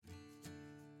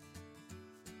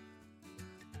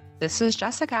This is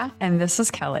Jessica. And this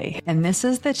is Kelly. And this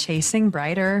is the Chasing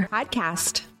Brighter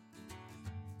podcast.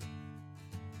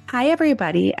 Hi,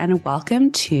 everybody, and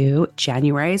welcome to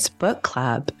January's book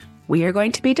club. We are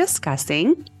going to be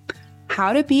discussing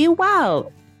How to Be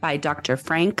Well by Dr.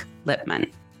 Frank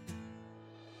Lipman.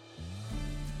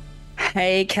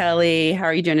 Hey, Kelly, how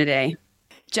are you doing today?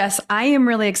 Jess, I am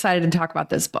really excited to talk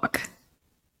about this book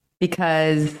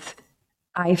because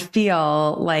I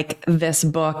feel like this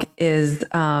book is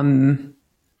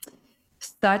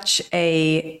such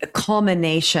a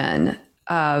culmination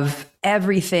of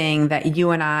everything that you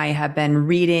and I have been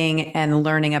reading and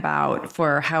learning about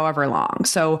for however long.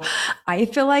 So I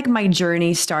feel like my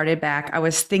journey started back. I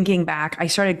was thinking back. I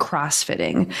started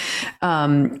CrossFitting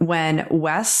when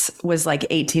Wes was like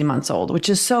 18 months old, which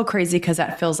is so crazy because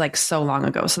that feels like so long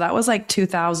ago. So that was like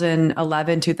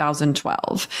 2011,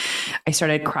 2012. I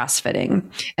started CrossFitting.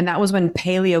 And that was when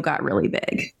paleo got really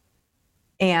big.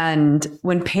 And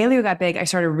when paleo got big, I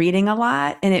started reading a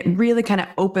lot, and it really kind of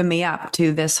opened me up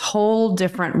to this whole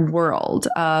different world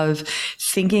of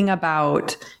thinking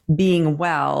about being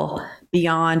well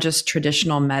beyond just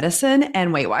traditional medicine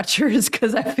and Weight Watchers,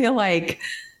 because I feel like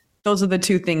those are the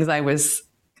two things I was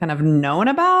kind of known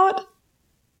about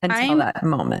until that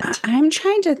moment. I'm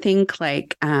trying to think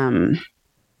trying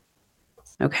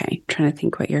to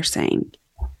think what you're saying.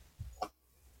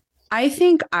 I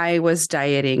think I was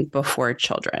dieting before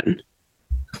children.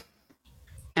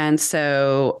 And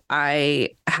so I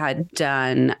had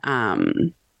done,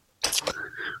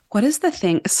 what is the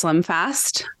thing? Slim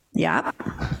Fast. Yeah.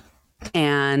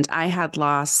 And I had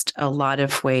lost a lot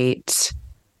of weight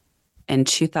in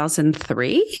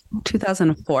 2003,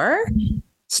 2004.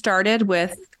 Started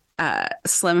with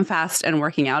Slim Fast and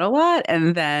working out a lot.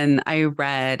 And then I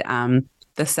read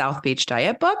the South Beach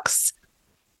Diet books.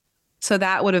 So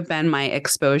that would have been my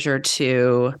exposure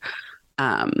to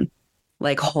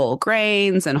like whole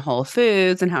grains and whole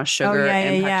foods and how sugar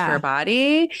impacts your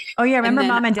body. Oh, yeah. Remember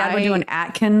Mom and Dad were doing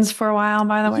Atkins for a while,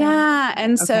 by the way? Yeah.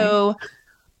 And so,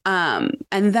 and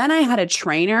then I had a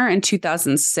trainer in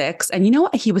 2006. And you know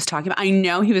what he was talking about? I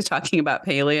know he was talking about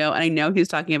paleo, and I know he was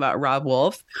talking about Rob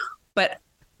Wolf. But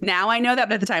now I know that,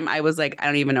 but at the time I was like, I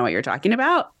don't even know what you're talking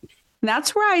about.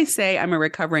 That's where I say I'm a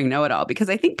recovering know-it-all, because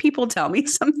I think people tell me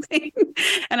something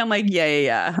and I'm like,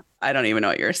 yeah. I don't even know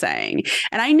what you're saying.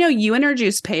 And I know you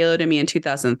introduced paleo to me in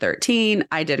 2013.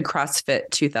 I did CrossFit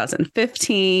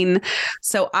 2015.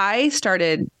 So I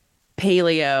started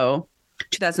paleo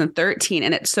 2013.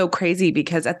 And it's so crazy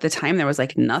because at the time there was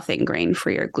like nothing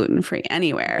grain-free or gluten-free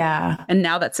anywhere. Yeah. And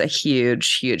now that's a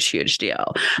huge, huge, huge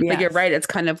deal. Yes. But you're right. It's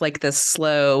kind of like this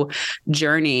slow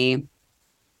journey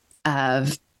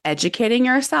of educating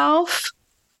yourself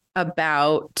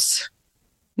about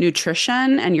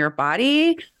nutrition and your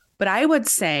body. But I would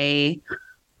say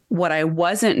what I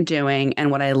wasn't doing, and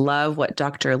what I love what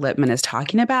Dr. Lipman is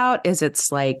talking about, is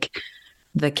it's like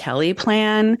the Kelly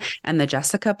plan and the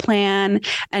Jessica plan.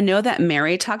 I know that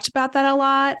Mary talked about that a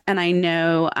lot. And I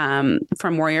know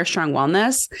from Warrior Strong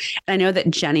Wellness, and I know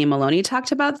that Jenny Maloney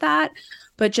talked about that.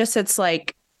 But just, it's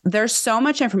like, there's so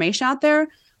much information out there,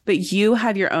 but you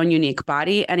have your own unique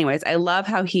body. Anyways, I love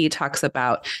how he talks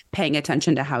about paying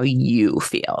attention to how you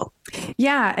feel.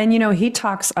 Yeah. And, he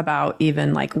talks about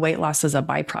even like weight loss as a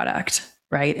byproduct,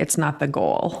 right? It's not the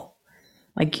goal.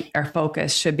 Like our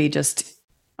focus should be just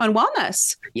on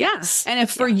wellness. Yes. And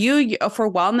if for you,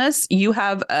 for wellness, you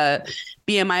have a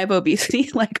BMI of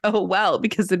obesity, like, oh, well,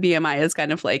 because the BMI is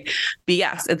kind of like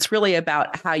BS. It's really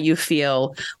about how you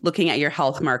feel, looking at your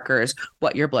health markers,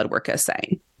 what your blood work is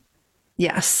saying.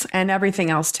 Yes. And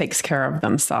everything else takes care of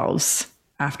themselves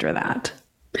after that.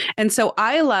 And so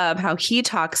I love how he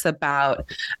talks about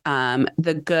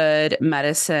the good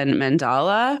medicine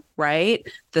mandala, right?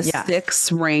 The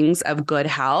 6 rings of good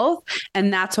health.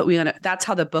 And that's what that's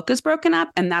how the book is broken up.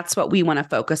 And that's what we want to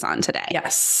focus on today.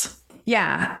 Yes.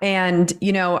 Yeah. And,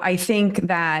 I think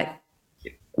that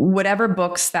whatever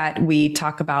books that we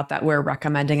talk about that we're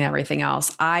recommending and everything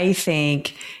else, I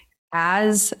think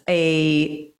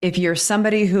if you're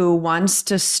somebody who wants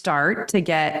to start to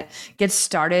get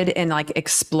started in like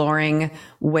exploring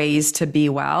ways to be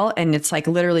well, and it's like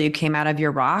literally you came out of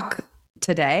your rock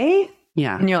today.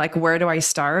 Yeah. And you're like, where do I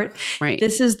start? Right.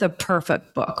 This is the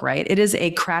perfect book, right? It is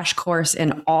a crash course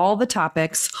in all the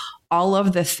topics, all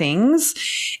of the things.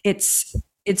 It's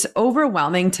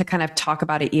overwhelming to kind of talk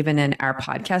about it even in our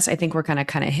podcast. I think we're going to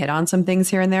kind of hit on some things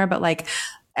here and there, but like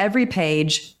every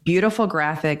page, beautiful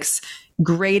graphics,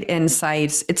 great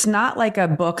insights. It's not like a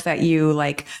book that you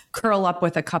like curl up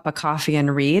with a cup of coffee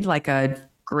and read, like a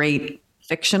great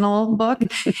fictional book.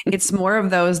 It's more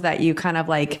of those that you kind of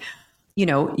like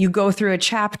you go through a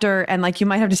chapter and like you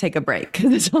might have to take a break because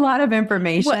there's a lot of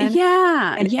information. Well,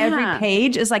 yeah. And every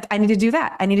page is like, I need to do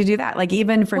that. I need to do that. Like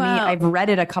even for me, I've read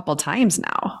it a couple times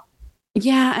now.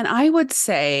 Yeah. And I would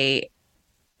say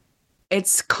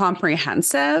it's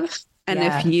comprehensive. And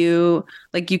if you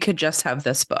you could just have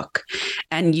this book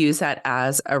and use that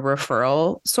as a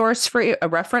referral source for you, a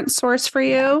reference source for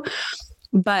you.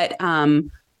 But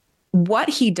what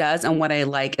he does and what I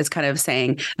like is kind of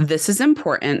saying, this is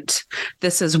important.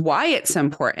 This is why it's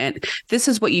important. This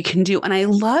is what you can do. And I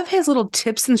love his little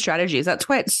tips and strategies. That's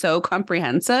why it's so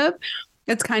comprehensive.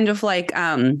 It's kind of like,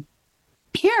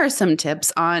 here are some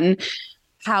tips on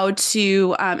how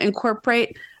to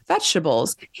incorporate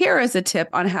vegetables. Here is a tip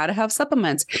on how to have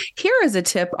supplements. Here is a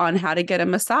tip on how to get a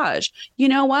massage. You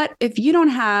know what? If you don't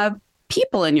have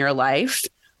people in your life,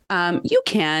 you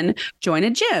can join a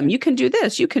gym. You can do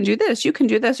this. You can do this. You can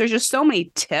do this. There's just so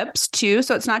many tips too.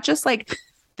 So it's not just like,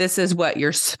 this is what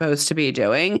you're supposed to be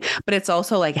doing, but it's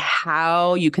also like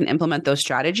how you can implement those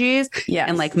strategies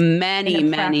in like many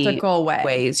practical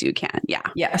ways you can. Yeah.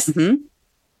 Yes.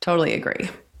 Totally agree.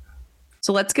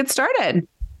 So let's get started.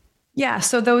 Yeah.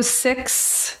 So those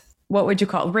 6, what would you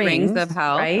call rings of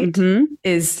health, right?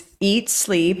 Is eat,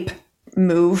 sleep,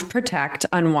 move, protect,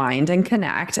 unwind, and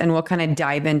connect. And we'll kind of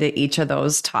dive into each of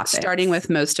those topics. Starting with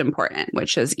most important,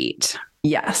 which is eat.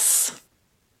 Yes.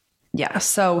 Yeah.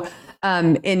 So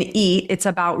in eat, it's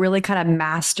about really kind of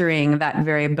mastering that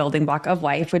very building block of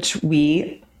life, which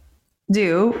we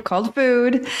do, called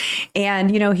food. And,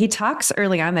 he talks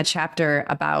early on in the chapter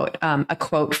about a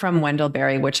quote from Wendell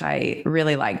Berry, which I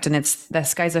really liked. And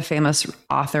this guy's a famous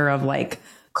author of like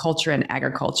culture and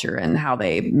agriculture and how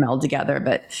they meld together.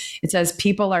 But it says,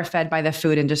 people are fed by the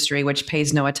food industry, which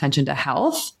pays no attention to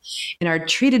health, and are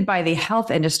treated by the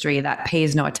health industry that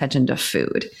pays no attention to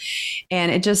food.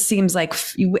 And it just seems like,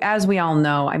 as we all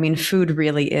know, I mean, food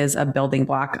really is a building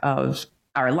block of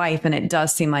our life. And it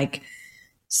does seem like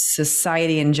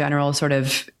society in general sort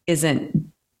of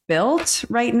isn't built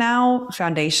right now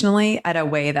foundationally at a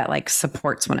way that like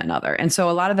supports one another. And so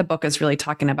a lot of the book is really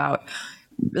talking about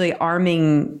really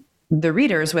arming the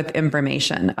readers with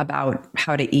information about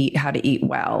how to eat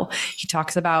well. He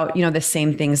talks about, the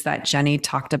same things that Jenny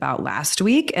talked about last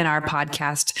week in our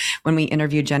podcast when we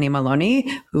interviewed Jenny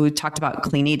Maloney, who talked about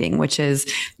clean eating, which is,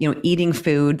 eating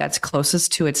food that's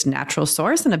closest to its natural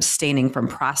source and abstaining from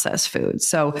processed food.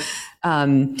 So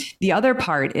the other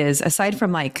part is, aside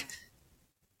from like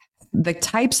the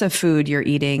types of food you're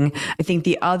eating, I think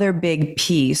the other big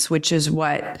piece, which is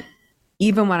what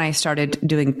even when I started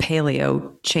doing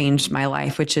paleo changed my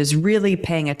life, which is really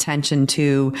paying attention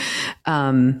to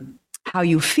how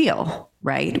you feel,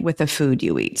 right, with the food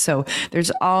you eat. So there's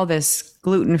all this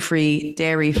gluten-free,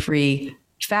 dairy-free,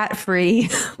 fat-free,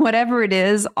 whatever it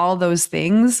is, all those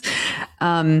things,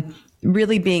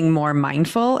 really being more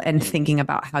mindful and thinking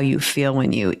about how you feel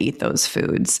when you eat those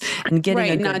foods and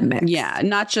getting a good mix. Yeah,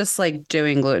 not just like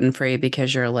doing gluten-free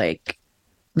because you're like,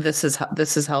 this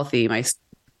is healthy.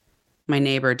 My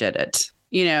neighbor did it,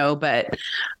 but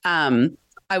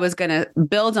I was going to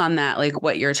build on that. Like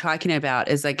what you're talking about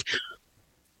is like,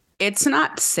 it's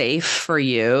not safe for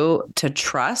you to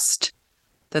trust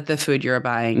that the food you're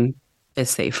buying is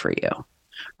safe for you,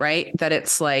 right? That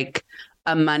it's like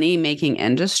a money making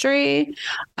industry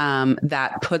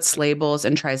that puts labels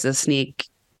and tries to sneak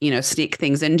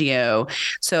things into you.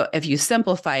 So if you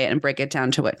simplify it and break it down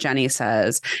to what Jenny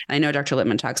says, and I know Dr.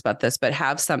 Littman talks about this, but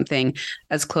have something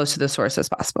as close to the source as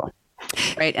possible,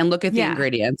 right? And look at the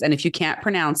ingredients. And if you can't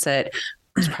pronounce it,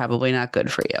 it's probably not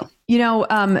good for you.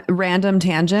 Random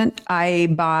tangent. I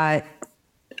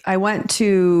went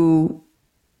to,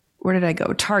 where did I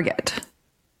go? Target,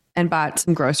 and bought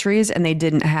some groceries, and they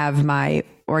didn't have my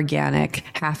organic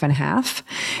half and half.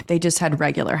 They just had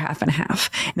regular half and half.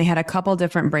 And they had a couple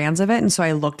different brands of it. And so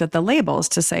I looked at the labels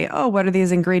to say, oh, what are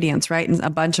these ingredients, right? And a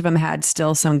bunch of them had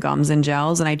still some gums and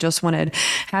gels. And I just wanted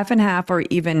half and half, or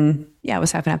even, it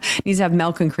was half and half. It needs to have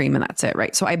milk and cream, and that's it,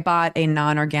 right? So I bought a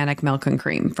non-organic milk and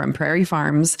cream from Prairie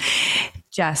Farms.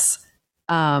 Jess,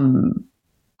 the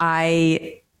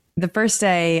first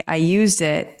day I used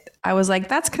it, I was like,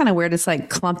 that's kind of weird. It's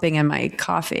like clumping in my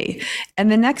coffee.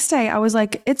 And the next day I was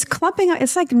like, it's clumping.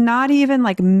 It's like not even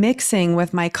like mixing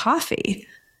with my coffee.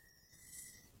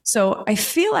 So I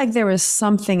feel like there was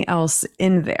something else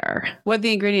in there. What'd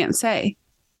the ingredients say?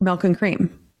 Milk and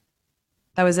cream.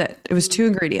 That was it. It was 2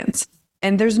 ingredients.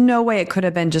 And there's no way it could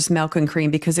have been just milk and cream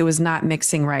because it was not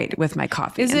mixing right with my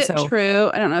coffee. Is it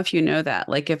true? I don't know if you know that.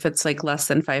 Like if it's like less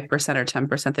than 5% or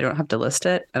 10%, they don't have to list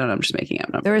it. I don't know. I'm just making up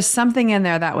numbers. There was something in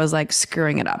there that was like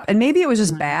screwing it up. And maybe it was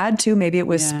just bad too. Maybe it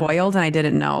was spoiled and I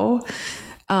didn't know.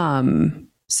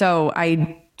 So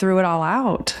I threw it all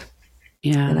out.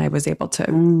 Yeah. And I was able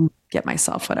to get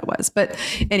myself what it was. But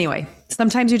anyway,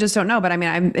 sometimes you just don't know. But I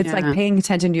mean, it's like paying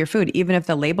attention to your food, even if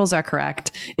the labels are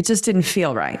correct, it just didn't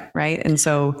feel right. Right. And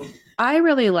so I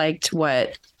really liked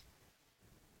what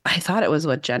I thought it was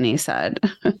what Jenny said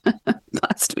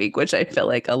last week, which I feel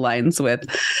like aligns with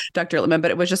Dr. Littman,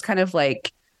 but it was just kind of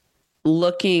like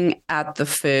looking at the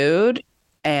food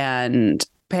and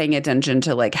paying attention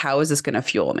to like, how is this going to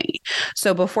fuel me?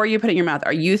 So before you put it in your mouth,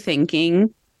 are you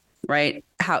thinking, right?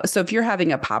 So if you're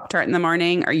having a Pop-Tart in the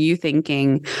morning, are you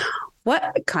thinking,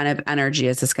 what kind of energy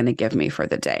is this going to give me for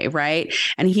the day? Right.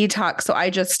 And he talks. So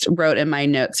I just wrote in my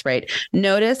notes, right?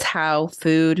 Notice how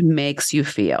food makes you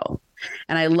feel.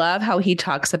 And I love how he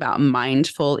talks about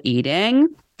mindful eating.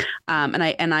 And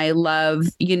I love,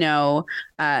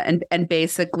 and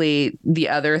basically the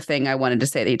other thing I wanted to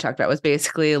say that he talked about was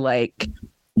basically like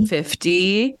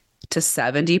 50 to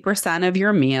 70% of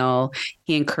your meal.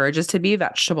 He encourages to be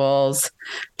vegetables,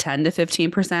 10 to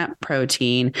 15%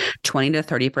 protein, 20 to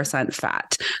 30%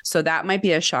 fat. So that might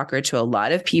be a shocker to a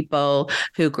lot of people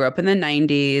who grew up in the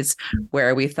 90s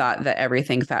where we thought that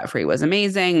everything fat-free was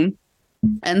amazing.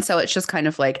 And so it's just kind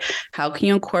of like, how can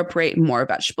you incorporate more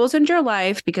vegetables into your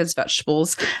life? Because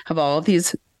vegetables have all of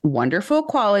these wonderful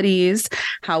qualities.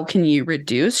 How can you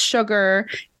reduce sugar,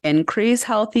 increase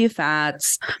healthy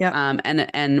fats,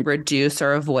 and reduce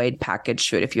or avoid packaged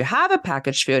food? If you have a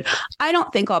packaged food, I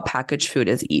don't think all packaged food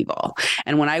is evil.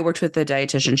 And when I worked with the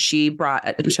dietitian, she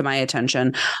brought to my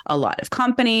attention a lot of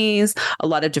companies, a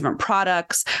lot of different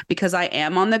products, because I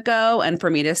am on the go. And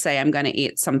for me to say I'm going to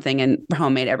eat something in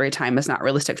homemade every time is not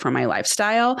realistic for my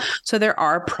lifestyle. So there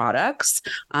are products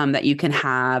that you can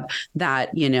have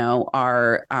that,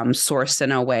 are sourced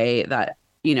in a way that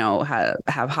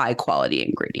have high quality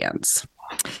ingredients.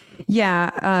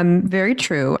 Yeah, very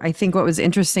true. I think what was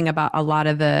interesting about a lot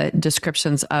of the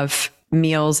descriptions of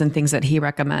meals and things that he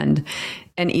recommend,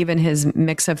 and even his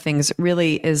mix of things,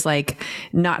 really is like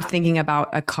not thinking about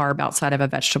a carb outside of a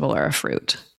vegetable or a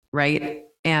fruit, right?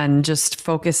 And just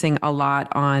focusing a lot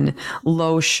on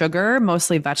low sugar,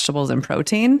 mostly vegetables and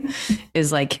protein,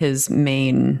 is like his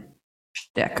main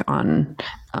shtick on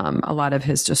a lot of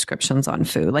his descriptions on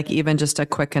food. Like even just a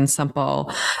quick and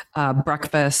simple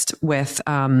breakfast with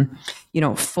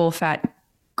full fat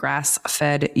grass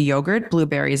fed yogurt,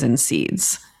 blueberries, and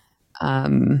seeds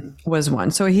was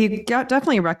one. So he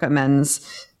definitely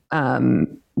recommends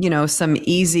some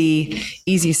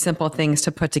easy simple things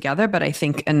to put together. But I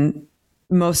think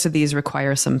most of these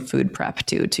require some food prep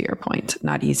too, to your point.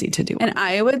 Not easy to do. And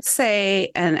I would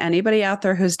say, and anybody out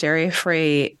there who's dairy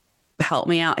free, help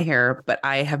me out here, but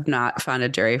I have not found a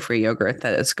dairy-free yogurt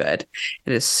that is good.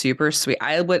 It is super sweet.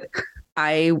 I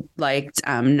liked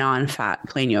non-fat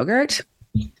plain yogurt.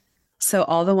 So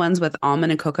all the ones with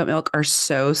almond and coconut milk are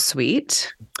so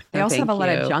sweet. They also have a lot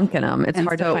of junk in them. It's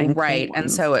hard to find. Right.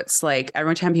 And so it's like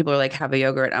every time people are like, have a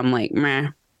yogurt, I'm like, meh.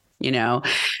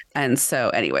 And so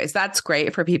anyways, that's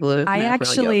great for people who I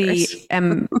actually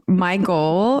am my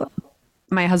goal.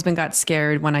 My husband got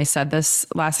scared when I said this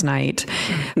last night,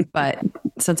 but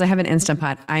since I have an Instant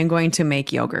Pot, I'm going to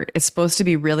make yogurt. It's supposed to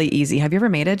be really easy. Have you ever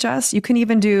made it, Jess? You can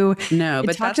even do, no,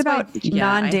 but talked about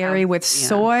non-dairy with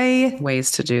soy.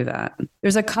 Ways to do that.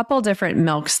 There's a couple different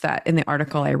milks that in the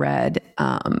article I read.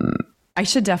 I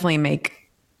should definitely make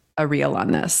a reel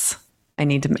on this. I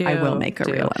will make a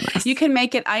reel on this. You can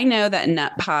make it. I know that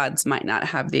Nut Pods might not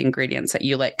have the ingredients that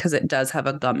you like because it does have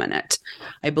a gum in it.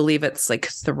 I believe it's like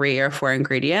 3 or 4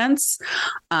 ingredients.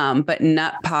 But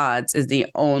Nut Pods is the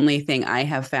only thing I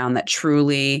have found that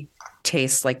truly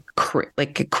tastes like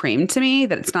a cream to me,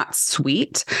 that it's not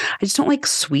sweet. I just don't like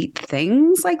sweet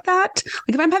things like that.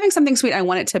 Like if I'm having something sweet, I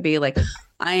want it to be like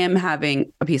I am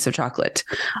having a piece of chocolate.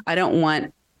 I don't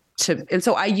want and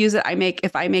so I use it.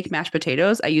 If I make mashed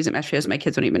potatoes, I use it mashed potatoes. My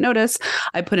kids don't even notice.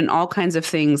 I put in all kinds of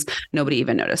things nobody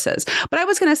even notices. But I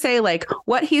was going to say, like,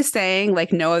 what he's saying,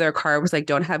 like no other carbs, like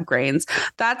don't have grains.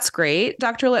 That's great,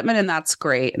 Dr. Littman, and that's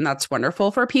great. And that's wonderful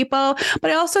for people.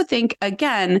 But I also think,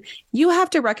 again, you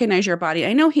have to recognize your body.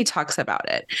 I know he talks about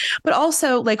it, but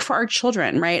also like for our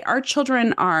children, right? Our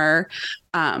children are,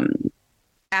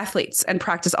 athletes and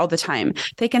practice all the time.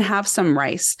 They can have some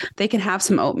rice. They can have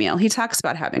some oatmeal. He talks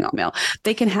about having oatmeal.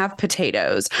 They can have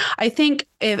potatoes. I think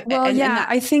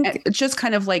I think it's just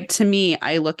kind of like, to me,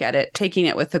 I look at it, taking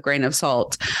it with a grain of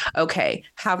salt. Okay,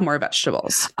 have more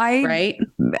vegetables. Right?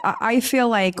 I feel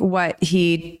like what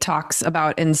he talks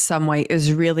about in some way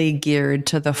is really geared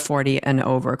to the 40 and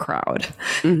over crowd,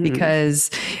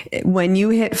 because when you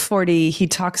hit 40, he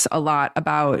talks a lot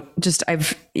about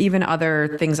even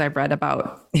other things I've read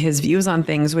about his views on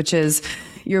things, which is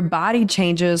your body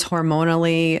changes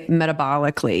hormonally,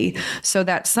 metabolically, so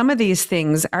that some of these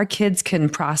things our kids can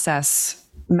process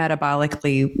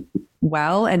metabolically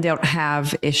well and don't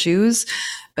have issues.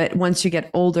 But once you get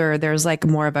older, there's like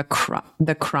more of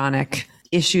the chronic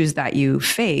issues that you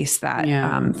face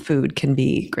that food can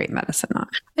be great medicine on.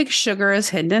 Like sugar is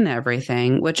hidden in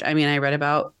everything, which I mean, I read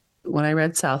about when I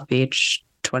read South Beach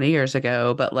 20 years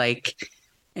ago, but like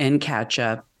in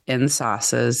ketchup, in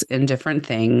sauces, in different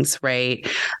things, right?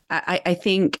 I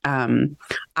think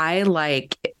I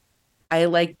like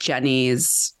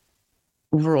Jenny's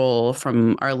rule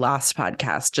from our last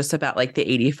podcast, just about like the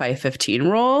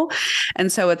 85-15 rule. And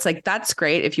so it's like, that's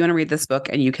great if you want to read this book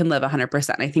and you can live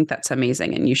 100%. I think that's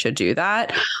amazing and you should do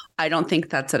that. I don't think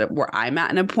that's where I'm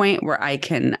at in a point where I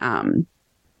can,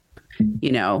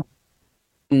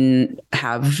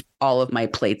 have all of my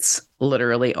plates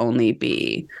literally only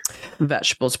be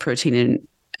vegetables, protein,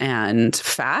 and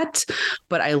fat.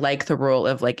 But I like the rule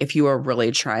of like, if you are really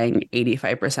trying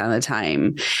 85% of the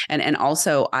time. And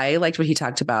also I liked what he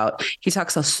talked about. He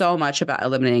talks so much about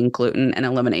eliminating gluten and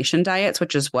elimination diets,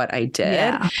 which is what I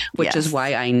did, which is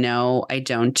why I know I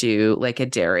don't do like a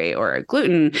dairy or a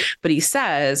gluten. But he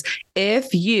says,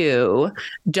 if you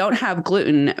don't have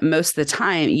gluten most of the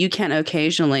time, you can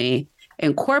occasionally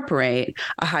incorporate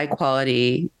a high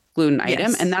quality gluten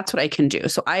item. And that's what I can do.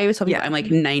 So I always tell people I'm like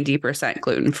 90%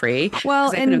 gluten free.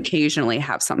 Well, I can occasionally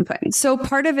have something. So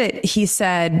part of it, he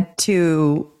said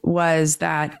too, was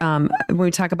that when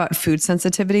we talk about food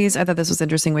sensitivities, I thought this was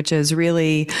interesting, which is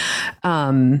really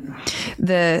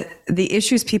the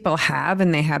issues people have,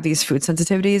 and they have these food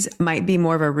sensitivities, might be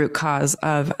more of a root cause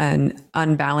of an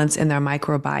unbalance in their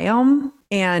microbiome.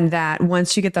 And that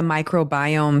once you get the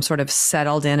microbiome sort of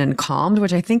settled in and calmed,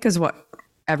 which I think is what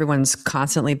everyone's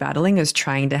constantly battling, is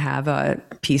trying to have a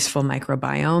peaceful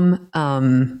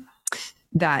microbiome,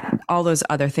 that all those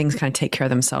other things kind of take care of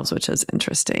themselves, which is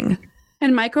interesting.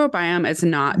 And microbiome is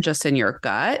not just in your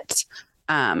gut.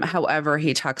 However,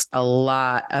 he talks a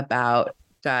lot about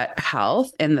gut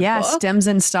health in the book. Stems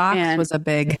and stalks was a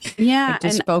big,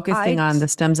 just focusing on the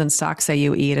stems and stalks that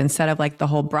you eat instead of like the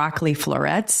whole broccoli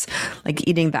florets, like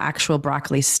eating the actual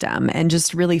broccoli stem and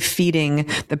just really feeding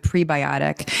the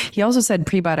prebiotic. He also said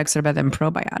prebiotics are better than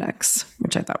probiotics,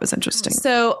 which I thought was interesting.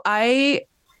 So I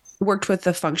worked with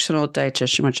the functional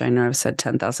dietitian, which I know I've said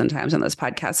 10,000 times on this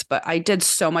podcast, but I did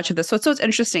so much of this. So it's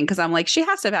interesting because I'm like, she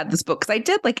has to have had this book, because I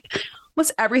did like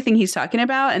almost everything he's talking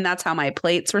about. And that's how my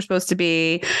plates were supposed to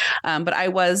be. But I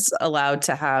was allowed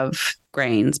to have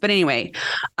grains. But anyway,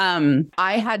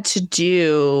 I had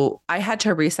to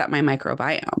reset my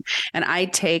microbiome, and I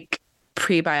take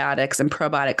prebiotics and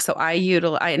probiotics. So I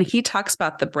utilize, and he talks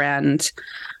about the brand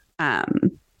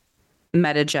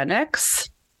Metagenics.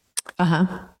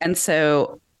 And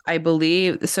so I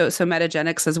believe, so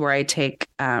Metagenics is where I take,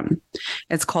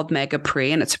 it's called Mega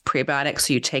Pre, and it's a prebiotic.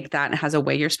 So you take that, and it has a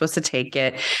way you're supposed to take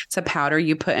it. It's a powder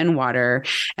you put in water,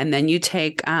 and then you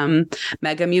take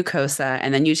Mega Mucosa,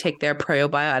 and then you take their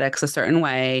probiotics a certain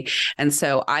way. And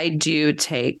so I do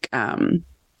take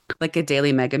like a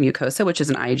daily Mega Mucosa, which is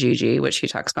an IgG, which he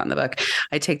talks about in the book.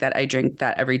 I take that, I drink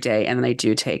that every day, and then I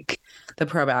do take the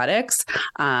probiotics.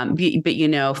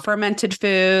 But fermented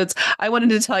foods. I wanted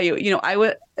to tell you,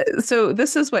 so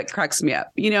this is what cracks me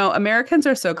up. Americans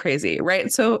are so crazy,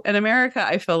 right? So in America,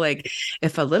 I feel like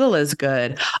if a little is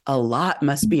good, a lot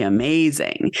must be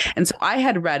amazing. And so I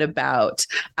had read about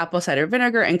apple cider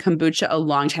vinegar and kombucha a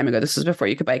long time ago. This was before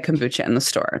you could buy kombucha in the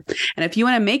store. And if you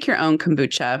want to make your own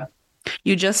kombucha,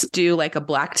 you just do like a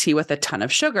black tea with a ton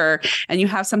of sugar, and you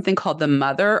have something called the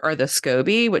mother or the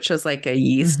SCOBY, which is like a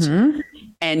yeast.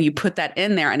 And you put that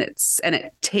in there, and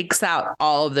it takes out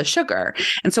all of the sugar.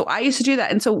 And so I used to do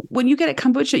that. And so when you get a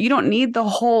kombucha, you don't need the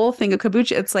whole thing of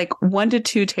kombucha. It's like 1 to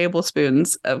 2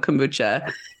 tablespoons of kombucha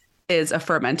is a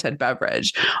fermented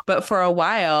beverage. But for a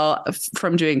while,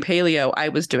 from doing paleo, I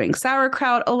was doing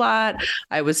sauerkraut a lot.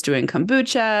 I was doing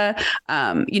kombucha,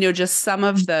 just some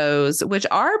of those, which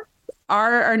aren't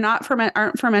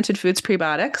fermented foods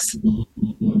prebiotics.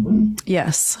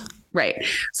 Yes. Right.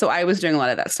 So I was doing a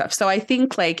lot of that stuff. So I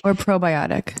think or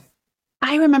probiotic.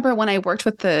 I remember when I worked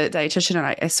with the dietitian,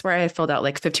 and I swear I filled out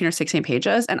like 15 or 16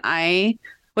 pages, and I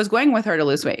was going with her to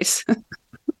lose weight.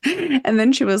 And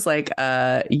then she was like,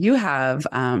 you have,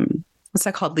 what's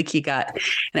that called? Leaky gut.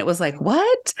 And it was like,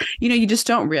 what? You just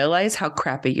don't realize how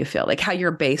crappy you feel, like how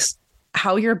your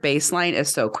baseline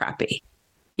is so crappy.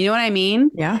 You know what I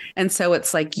mean? Yeah. And so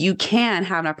it's like you can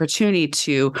have an opportunity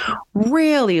to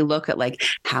really look at like,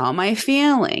 how am I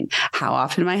feeling? How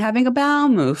often am I having a bowel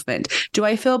movement? Do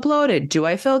I feel bloated? Do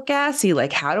I feel gassy?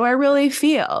 Like, how do I really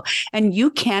feel? And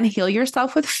you can heal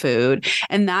yourself with food.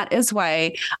 And that is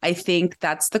why I think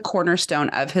that's the cornerstone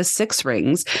of his 6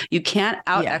 rings. You can't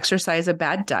out exercise a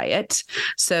bad diet.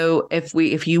 So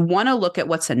if you want to look at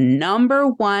what's the number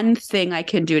one thing I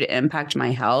can do to impact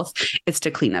my health, it's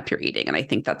to clean up your eating. And I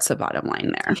think that's the bottom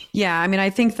line there. Yeah. I mean, I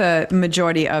think the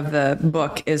majority of the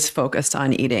book is focused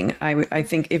on eating. I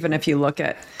think even if you look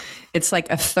at, it's like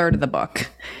a third of the book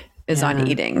is on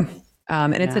eating.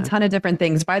 And it's a ton of different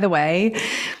things. By the way,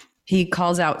 he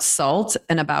calls out salt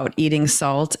and about eating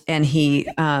salt. And he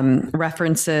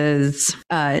references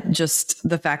just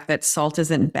the fact that salt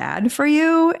isn't bad for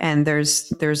you. And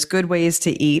there's good ways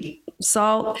to eat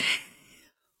salt.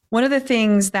 One of the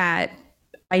things that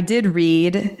I did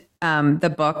read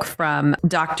the book from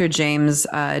Dr. James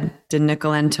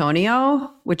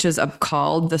DiNicolantonio, which is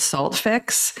called The Salt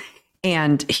Fix.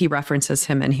 And he references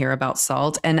him in here about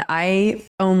salt. And I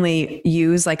only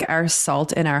use like our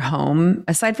salt in our home.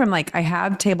 Aside from like, I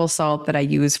have table salt that I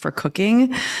use for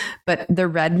cooking, but the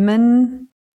Redmond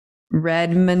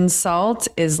salt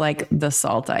is like the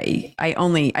salt I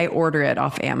order it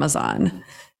off Amazon.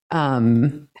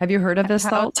 Have you heard of this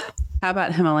salt? How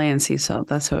about Himalayan sea salt?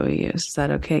 That's what we use. Is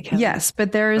that okay, Kelly? Yes,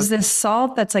 but there's this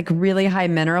salt that's like really high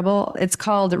mineral. It's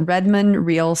called Redmond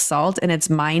Real Salt, and it's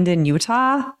mined in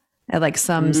Utah at like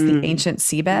some ancient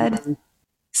seabed.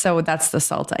 So that's the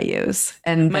salt I use.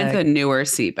 And mine's a newer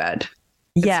seabed.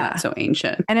 It's not so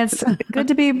ancient. And it's good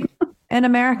to be in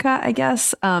America, I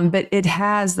guess. But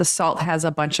the salt has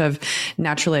a bunch of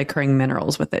naturally occurring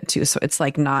minerals with it too. So it's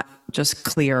like not just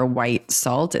clear white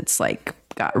salt. It's like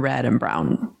got red and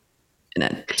brown in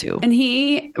it too. And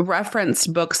he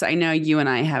referenced books I know you and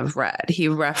I have read. He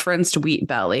referenced Wheat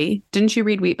Belly. Didn't you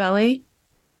read Wheat Belly?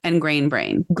 And Grain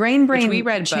Brain. Grain Brain we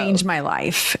read changed my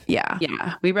life. Yeah.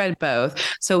 Yeah. We read both.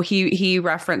 So he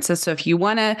references. So if you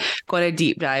want to go on a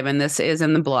deep dive, and this is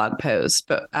in the blog post,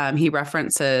 but he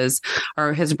references,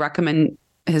 or his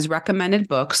recommended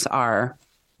books are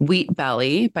Wheat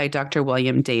Belly by Dr.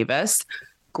 William Davis,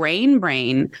 Grain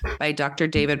Brain by Dr.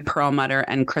 David Perlmutter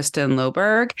and Kristen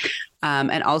Loberg,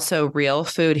 and also Real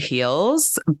Food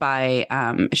Heals by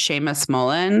Seamus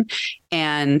Mullen.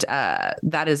 And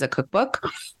that is a cookbook.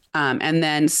 And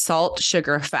then Salt,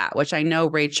 Sugar, Fat, which I know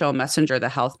Rachel Messenger, the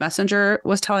health messenger,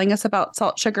 was telling us about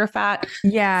salt, sugar, fat.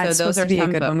 Yeah, so those are be a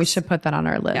good one. We should put that on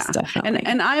our list. Yeah. Definitely.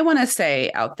 And I want to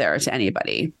say out there to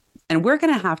anybody, and we're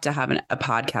going to have a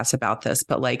podcast about this,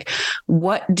 but like,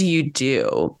 what do you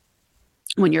do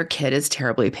when your kid is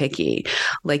terribly picky?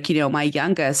 Like, my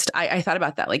youngest, I thought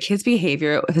about that. Like, his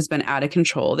behavior has been out of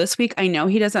control this week. I know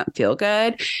he doesn't feel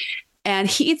good, and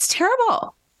he eats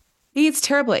terrible. He eats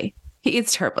terribly.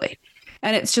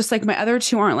 And it's just like my other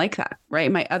 2 aren't like that,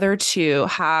 right? My other 2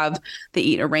 they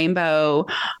eat a rainbow.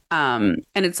 And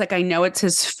it's like, I know it's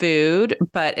his food,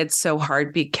 but it's so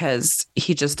hard because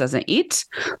he just doesn't eat.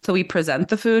 So we present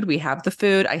the food, we have the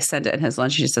food, I send it in his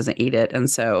lunch, he just doesn't eat it. And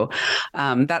so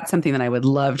that's something that I would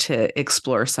love to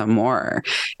explore some more,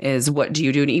 is what do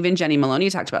you do? And even Jenny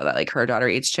Maloney talked about that. Like, her daughter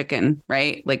eats chicken,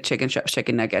 right? Like chicken strips,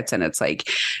 chicken nuggets. And it's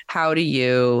like, how do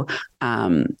you,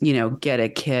 get a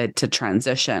kid to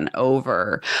transition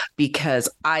over? Because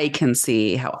I can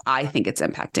see how I think it's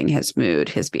impacting his mood,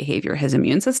 his behavior, his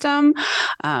immune system.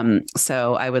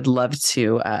 So I would love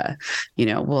to,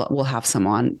 we'll have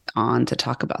someone on to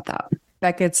talk about that.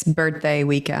 Beckett's birthday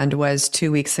weekend was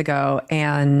 2 weeks ago,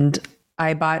 and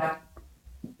I bought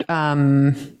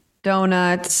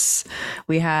donuts.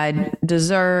 We had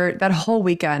dessert. That whole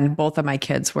weekend, both of my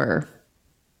kids were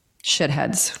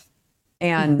shitheads.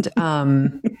 And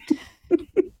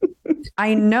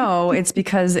I know it's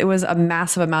because it was a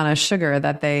massive amount of sugar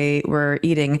that they were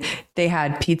eating. They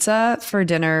had pizza for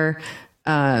dinner,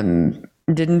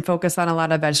 didn't focus on a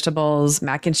lot of vegetables,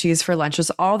 mac and cheese for lunch, just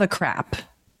all the crap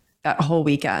that whole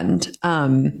weekend. I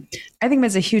think it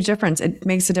makes a huge difference. It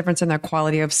makes a difference in their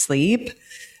quality of sleep.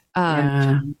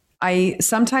 Sometimes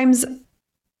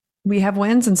we have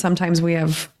wins and sometimes we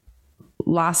have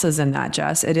losses in that,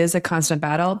 Jess. It is a constant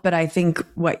battle, but I think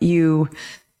what you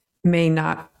may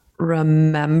not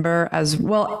remember as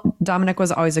well, Dominic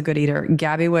was always a good eater.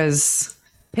 Gabby was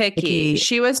picky.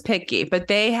 She was picky, but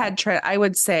they had I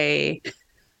would say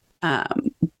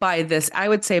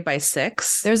by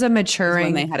 6 there's a maturing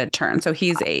when they had a turn. So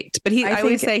he's 8, but I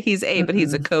always say he's 8, but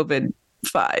he's a COVID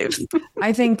 5.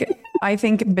 I think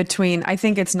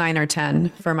it's 9 or 10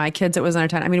 for my kids. It was 9 or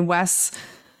 10. I mean, Wes,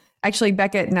 Actually,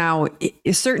 Beckett now,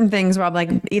 certain things where I'm like,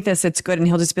 eat this, it's good. And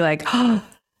he'll just be like, oh,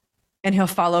 and he'll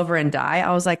fall over and die.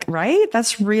 I was like, right?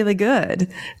 That's really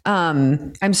good.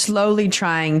 I'm slowly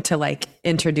trying to like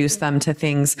introduce them to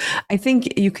things. I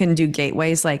think you can do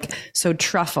gateways. Like, so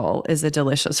truffle is a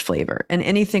delicious flavor, and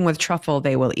anything with truffle,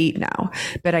 they will eat now.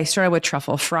 But I started with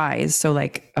truffle fries. So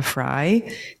like a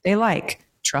fry, they like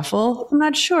truffle. I'm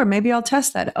not sure. Maybe I'll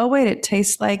test that. Oh, wait, it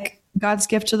tastes like God's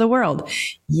gift to the world.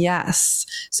 Yes.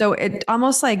 So it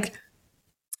almost like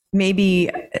maybe,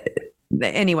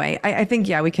 anyway, I think,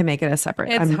 yeah, we can make it a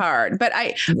separate. It's hard, but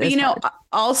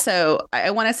also I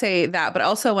want to say that, but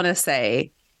also want to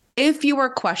say, if you are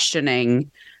questioning,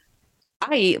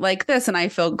 I eat like this and I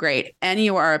feel great, and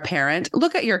you are a parent,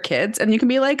 look at your kids and you can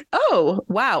be like, oh,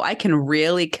 wow, I can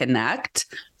really connect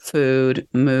food,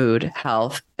 mood,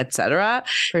 health, etc.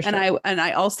 For sure. And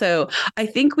I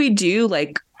think we do,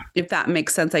 like, if that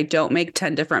makes sense, I don't make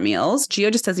 10 different meals. Gio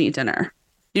just doesn't eat dinner.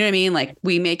 You know what I mean? Like,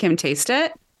 we make him taste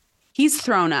it. He's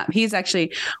thrown up. He's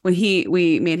actually, when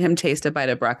we made him taste a bite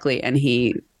of broccoli, and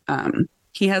he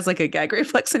has like a gag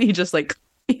reflex, and he just like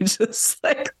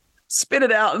spit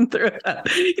it out and threw it up.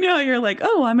 You know how you're like,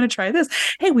 oh, I'm going to try this.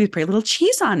 Hey, we put a little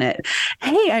cheese on it.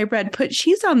 Hey, I read put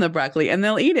cheese on the broccoli, and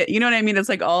they'll eat it. You know what I mean? It's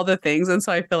like all the things. And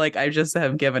so I feel like I just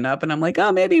have given up, and I'm like,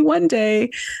 oh, maybe one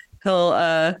day he'll,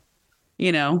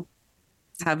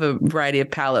 have a variety of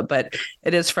palate, but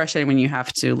it is frustrating when you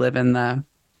have to live in the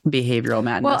behavioral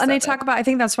madness. Well, and they talk about, I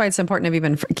think that's why it's important to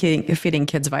even feeding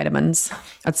kids vitamins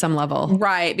at some level.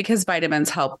 Right. Because vitamins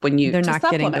help when they're not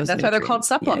getting those. That's why they're called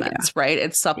supplements, right?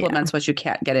 It supplements what you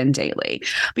can't get in daily.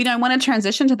 But, I want to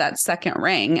transition to that second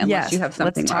ring. Unless you have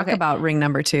something. Let's talk about ring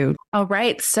number 2. All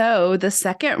right. So the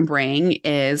second ring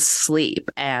is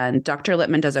sleep. And Dr.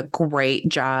 Littman does a great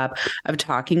job of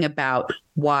talking about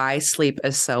why sleep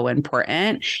is so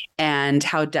important and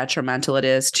how detrimental it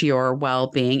is to your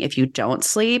well-being if you don't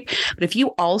sleep. But if you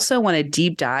also want to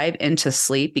deep dive into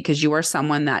sleep because you are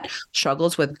someone that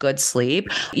struggles with good sleep,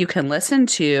 you can listen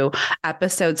to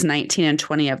episodes 19 and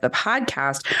 20 of the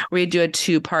podcast, where we do a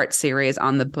 2-part series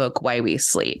on the book Why We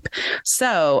Sleep.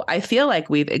 So I feel like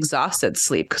we've exhausted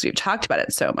sleep because we've talked about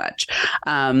it so much.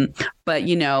 But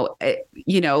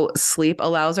sleep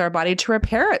allows our body to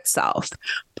repair itself.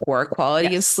 Poor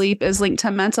quality of sleep is linked to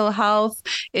mental health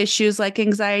issues like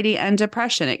anxiety and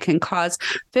depression. It can cause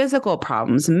physical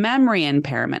problems, memory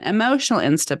impairment, emotional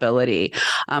instability,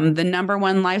 the number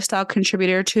one lifestyle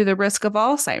contributor to the risk of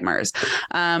Alzheimer's.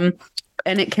 And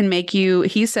it can make you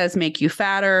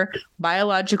fatter,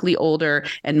 biologically older,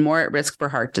 and more at risk for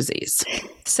heart disease.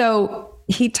 So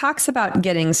he talks about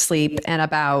getting sleep and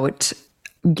about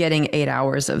getting 8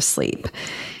 hours of sleep.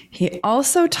 He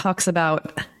also talks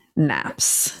about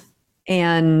naps.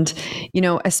 And,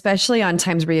 especially on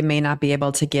times where you may not be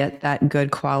able to get that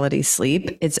good quality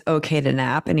sleep, it's okay to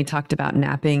nap. And he talked about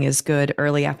napping is good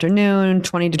early afternoon,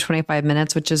 20 to 25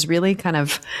 minutes, which is really kind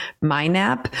of my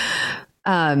nap.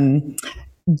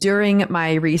 During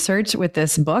my research with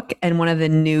this book, and one of the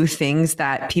new things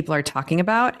that people are talking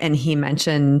about, and he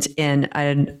mentioned in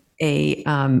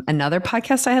another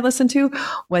podcast I had listened to,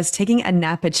 was taking a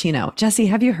nappuccino. Jesse,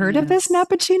 have you heard of this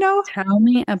nappuccino? Tell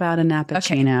me about a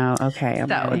nappuccino. Okay.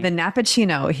 So the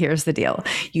nappuccino, here's the deal.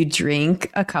 You drink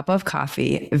a cup of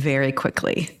coffee very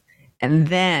quickly, and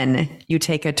then you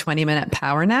take a 20-minute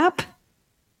power nap,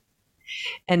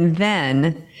 and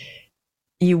then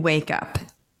you wake up.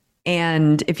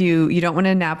 And if you don't want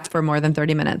to nap for more than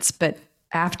 30 minutes, but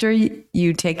after you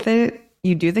do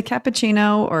the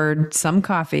cappuccino or some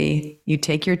coffee, you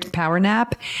take your power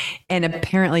nap, and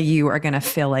apparently you are going to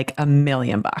feel like $1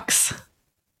 million.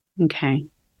 Okay.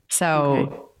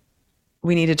 So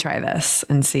we need to try this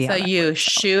and see. So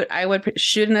I would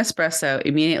shoot an espresso,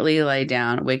 immediately lay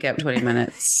down, wake up 20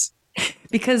 minutes.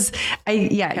 Because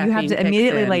you have to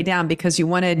immediately lay down because you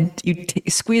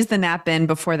squeeze the nap in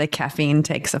before the caffeine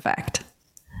takes effect.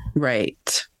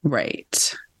 Right.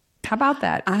 How about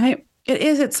that?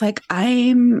 It's like,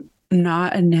 I'm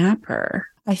not a napper.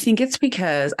 I think it's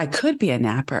because I could be a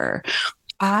napper.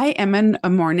 I am a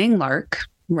morning lark,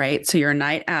 right? So you're a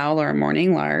night owl or a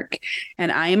morning lark,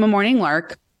 and I am a morning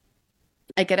lark.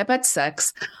 I get up at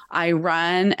 6, I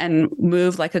run and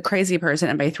move like a crazy person,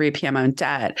 and by 3 p.m. I'm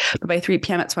dead. But by 3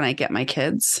 p.m. it's when I get my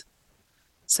kids.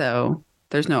 So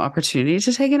there's no opportunity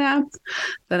to take a nap.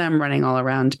 Then I'm running all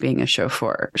around being a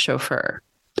chauffeur.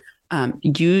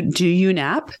 Do you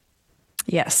nap?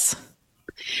 Yes.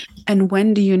 And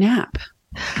when do you nap?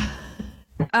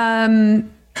 I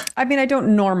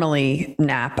don't normally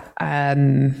nap.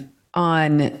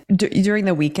 during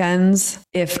the weekends,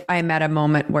 if I'm at a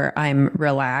moment where I'm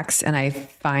relaxed and I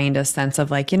find a sense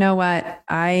of like, you know what,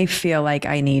 I feel like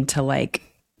I need to like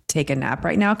take a nap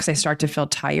right now because I start to feel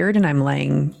tired and I'm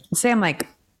laying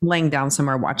down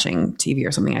somewhere watching TV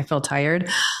or something. I feel tired.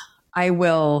 I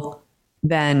will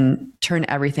then turn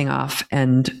everything off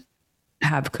and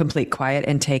have complete quiet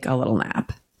and take a little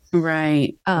nap.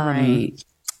 Right. Right.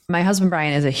 My husband,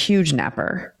 Brian, is a huge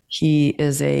napper. He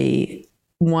is a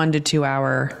 1 to 2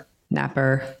 hour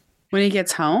napper. When he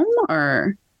gets home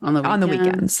or on the weekend? On the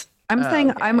weekends. I'm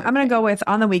saying I'm going to go with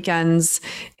on the weekends,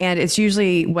 and it's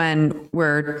usually when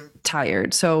we're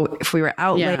tired. So if we were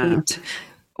out late,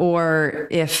 or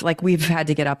if like we've had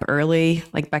to get up early,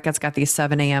 like Becca's got these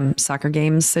 7 a.m. soccer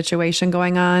games situation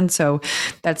going on. So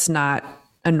that's not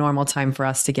a normal time for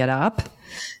us to get up.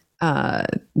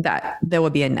 That there will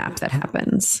be a nap that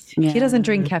happens. Yeah. He doesn't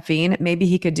drink caffeine. Maybe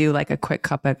he could do like a quick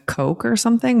cup of Coke or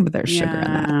something, but there's sugar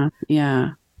in that.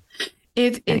 Yeah.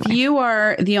 If you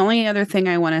are, the only other thing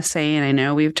I want to say, and I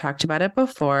know we've talked about it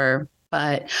before,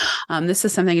 but this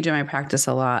is something I do in my practice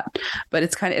a lot, but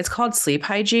it's called sleep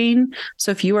hygiene.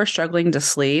 So if you are struggling to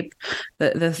sleep,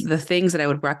 the things that I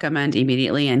would recommend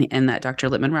immediately and that Dr.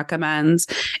 Littman recommends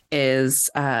is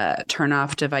turn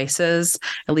off devices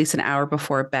at least an hour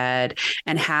before bed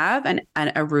and have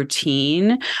a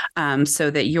routine so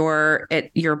that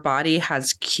your body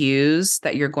has cues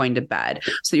that you're going to bed.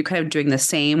 So you're kind of doing the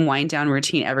same wind down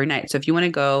routine every night. So if you want to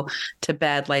go to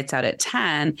bed lights out at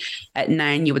 10, at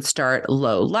 9 you would start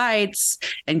low lights,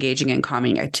 engaging in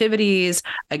calming activities,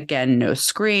 again, no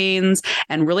screens,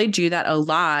 and really do that a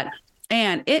lot.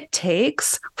 And it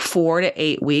takes 4 to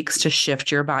 8 weeks to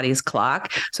shift your body's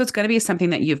clock. So it's going to be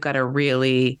something that you've got to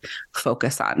really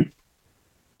focus on.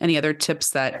 Any other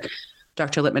tips that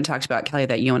Dr. Littman talked about, Kelly,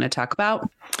 that you want to talk about?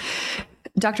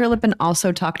 Dr. Littman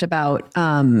also talked about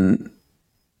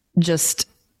just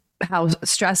how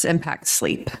stress impacts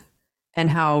sleep and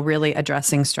how really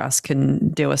addressing stress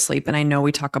can do with sleep. And I know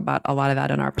we talk about a lot of that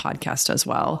in our podcast as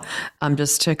well,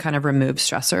 just to kind of remove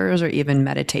stressors or even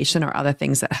meditation or other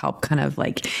things that help kind of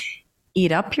like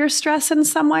eat up your stress in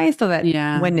some way so that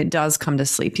when it does come to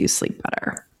sleep, you sleep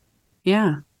better.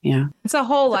 Yeah. Yeah. It's a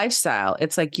whole lifestyle.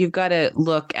 It's like you've got to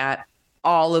look at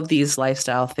all of these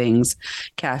lifestyle things,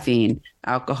 caffeine,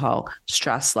 alcohol,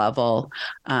 stress level,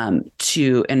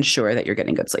 to ensure that you're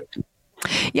getting good sleep.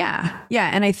 Yeah.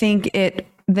 Yeah. And I think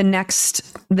the next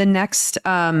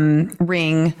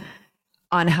ring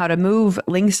on how to move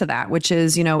links to that, which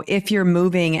is, if you're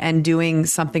moving and doing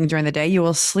something during the day, you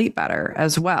will sleep better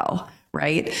as well.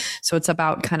 Right. So it's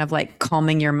about kind of like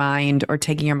calming your mind or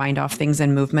taking your mind off things,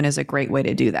 and movement is a great way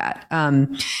to do that.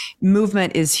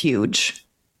 Movement is huge.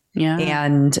 Yeah.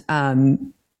 And,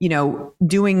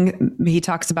 he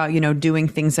talks about, doing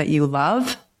things that you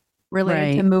love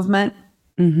related to movement.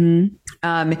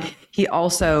 Mm-hmm. He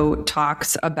also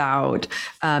talks about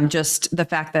just the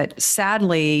fact that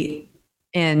sadly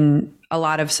in a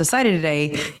lot of society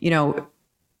today,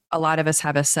 a lot of us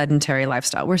have a sedentary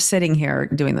lifestyle. We're sitting here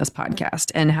doing this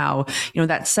podcast, and how,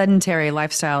 that sedentary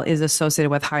lifestyle is associated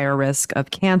with higher risk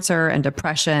of cancer and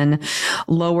depression,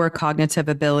 lower cognitive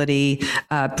ability,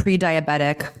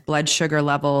 pre-diabetic blood sugar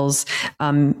levels,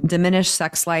 diminished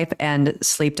sex life, and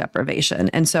sleep deprivation.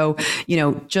 And so,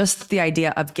 just the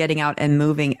idea of getting out and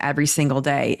moving every single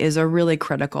day is a really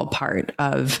critical part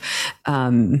of,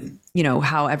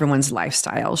 how everyone's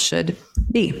lifestyle should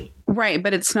be. Right.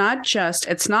 But it's not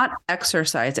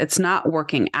exercise. It's not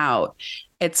working out.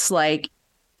 It's like,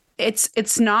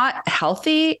 it's not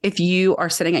healthy if you are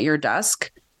sitting at your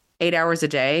desk 8 hours a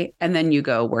day and then you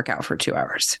go work out for 2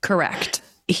 hours. Correct.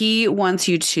 He wants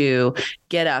you to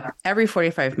get up every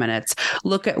 45 minutes,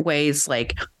 look at ways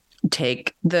like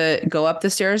go up the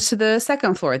stairs to the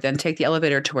second floor, then take the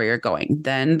elevator to where you're going.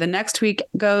 Then the next week,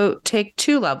 go take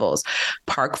 2 levels,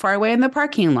 park far away in the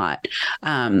parking lot,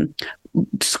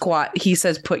 squat. He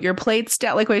says, put your plates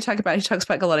down. Like what he talked about, he talks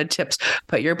about a lot of tips,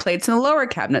 put your plates in the lower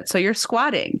cabinet. So you're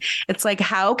squatting. It's like,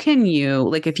 how can you,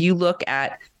 like, if you look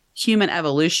at human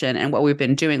evolution and what we've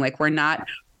been doing, like we're not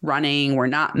running, we're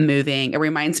not moving. It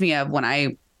reminds me of when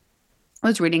I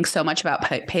was reading so much about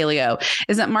paleo.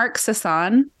 Is it Mark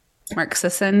Sisson,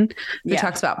 who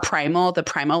talks about the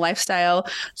primal lifestyle.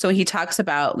 So he talks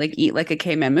about like eat like a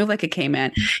caveman, move like a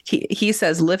caveman. He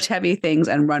says lift heavy things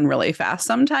and run really fast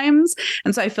sometimes.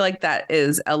 And so I feel like that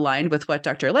is aligned with what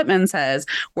Dr. Littman says,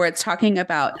 where it's talking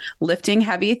about lifting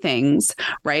heavy things,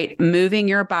 right? Moving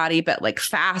your body, but like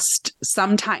fast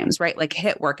sometimes, right? Like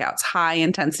HIIT workouts, high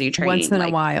intensity training. Once in a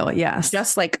while, yes.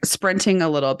 Just like sprinting a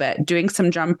little bit, doing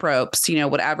some jump ropes,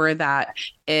 whatever that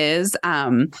is.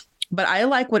 but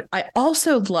I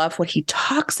also love what he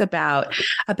talks about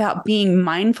being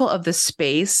mindful of the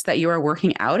space that you are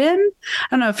working out in. I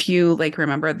don't know if you like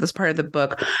remember this part of the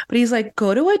book, but he's like,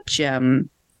 go to a gym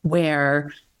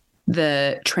where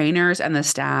the trainers and the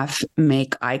staff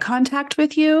make eye contact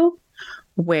with you,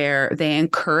 where they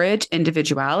encourage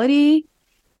individuality,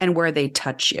 and where they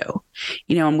touch you.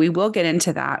 And we will get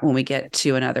into that when we get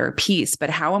to another piece,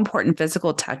 but how important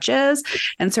physical touch is.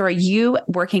 And so are you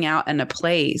working out in a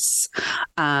place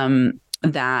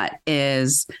that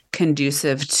is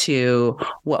conducive to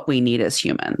what we need as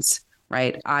humans,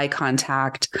 right? Eye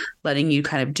contact, letting you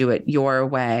kind of do it your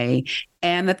way,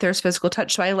 and that there's physical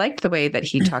touch. So I liked the way that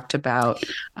he talked about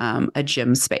a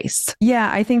gym space.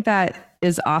 Yeah, I think that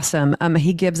is awesome.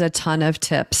 He gives a ton of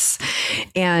tips.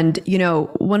 And,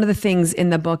 one of the things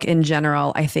in the book in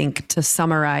general, I think to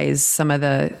summarize some of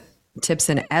the tips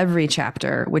in every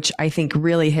chapter, which I think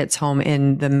really hits home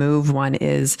in the Move one,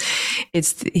 is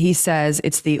he says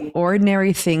it's the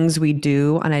ordinary things we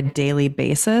do on a daily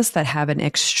basis that have an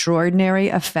extraordinary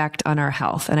effect on our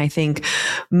health. And I think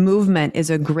movement is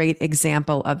a great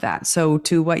example of that. So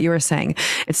to what you were saying,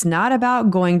 it's not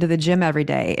about going to the gym every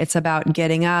day. It's about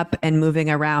getting up and moving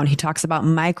around. He talks about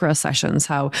micro sessions,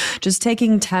 how just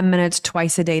taking 10 minutes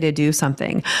twice a day to do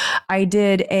something. I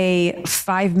did a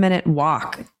 5-minute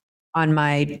walk on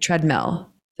my treadmill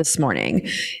this morning.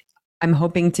 I'm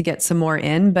hoping to get some more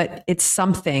in, but it's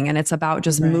something, and it's about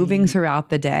just moving throughout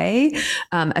the day,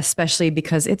 especially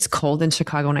because it's cold in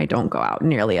Chicago and I don't go out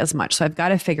nearly as much. So I've got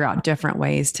to figure out different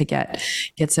ways to get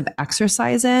some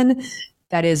exercise in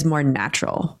that is more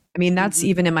natural. I mean, that's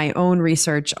even in my own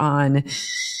research on,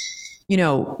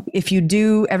 if you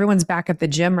do, everyone's back at the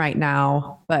gym right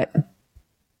now, but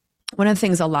one of the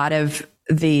things a lot of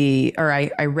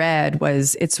I read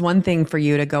was it's one thing for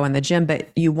you to go in the gym, but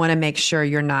you want to make sure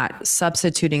you're not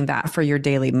substituting that for your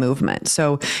daily movement.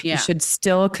 So you should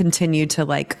still continue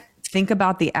to think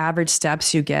about the average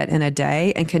steps you get in a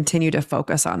day and continue to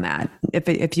focus on that.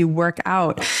 If you work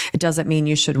out, it doesn't mean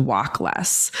you should walk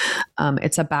less.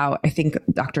 It's about, I think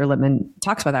Dr. Lippmann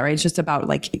talks about that, right? It's just about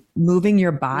moving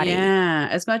your body. Yeah,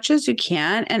 as much as you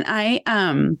can.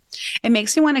 And it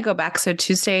makes me want to go back. So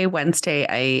Tuesday, Wednesday,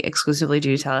 I exclusively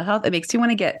do telehealth. It makes me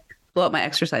want to blow up my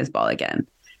exercise ball again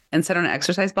and sit on an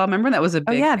exercise ball. Remember that was a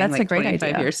big thing, that's a great 25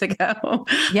 idea. years ago.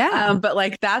 Yeah.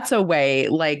 But that's a way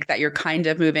that you're kind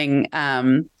of moving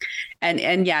and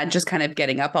yeah, just kind of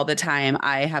getting up all the time.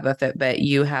 I have a Fitbit,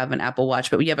 you have an Apple Watch,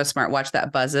 but we have a smartwatch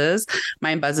that buzzes.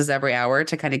 Mine buzzes every hour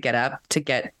to kind of get up to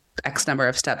get X number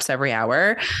of steps every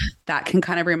hour. That can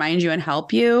kind of remind you and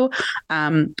help you.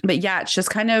 But yeah, it's just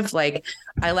kind of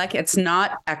it's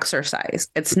not exercise.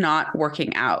 It's not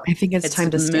working out. I think it's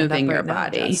time to stand moving up your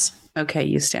body. Okay,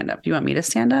 you stand up. Do you want me to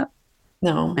stand up?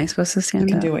 No. Am I supposed to stand up?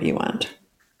 You can do what you want. Do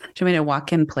you want me to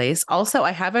walk in place? Also,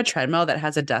 I have a treadmill that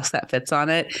has a desk that fits on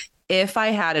it. If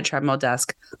I had a treadmill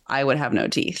desk, I would have no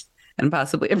teeth and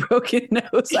possibly a broken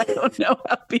nose. I don't know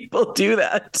how people do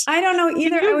that. I don't know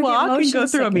either. Can you walk and go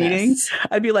through a meeting?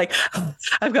 I'd be like, oh,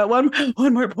 I've got one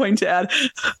more point to add.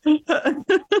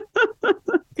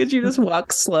 Could you just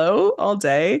walk slow all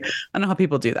day? I don't know how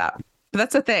people do that, but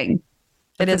that's a thing.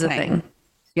 It is a thing.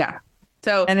 Yeah.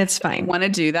 So, and it's fine. Want to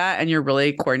do that and you're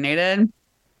really coordinated.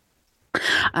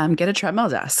 Get a treadmill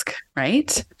desk,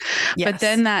 right? Yes. But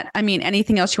then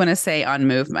anything else you want to say on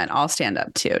movement? I'll stand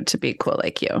up too, to be cool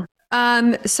like you.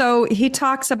 So he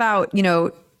talks about,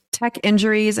 tech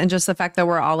injuries and just the fact that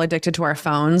we're all addicted to our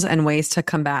phones and ways to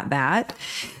combat that.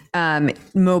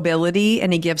 Mobility,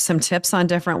 and he gives some tips on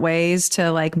different ways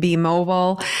to be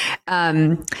mobile.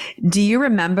 Do you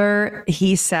remember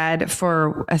he said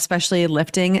for especially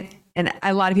lifting, and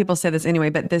a lot of people say this anyway,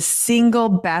 but the single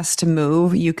best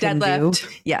move you can deadlift.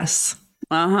 do. Yes.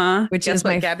 Which is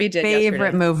my Gabby did favorite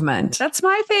yesterday. movement. That's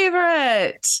my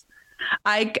favorite.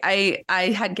 I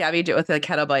had Gabby do it with a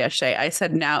kettlebell yesterday. I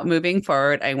said, now moving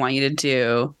forward, I want you to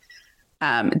do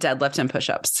deadlift and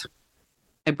push-ups.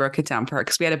 I broke it down for her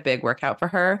because we had a big workout for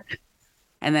her.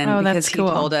 And then because he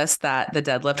told us that the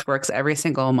deadlift works every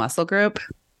single muscle group.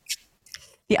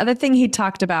 The other thing he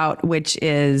talked about, which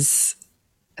is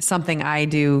something I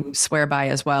do swear by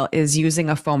as well, is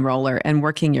using a foam roller and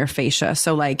working your fascia.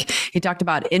 So he talked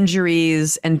about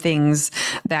injuries and things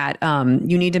that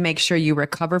you need to make sure you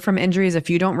recover from injuries.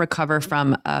 If you don't recover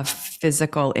from a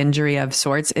physical injury of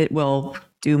sorts, it will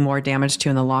do more damage to you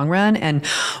in the long run. And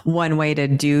one way to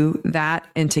do that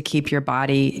and to keep your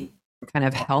body kind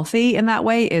of healthy in that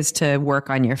way is to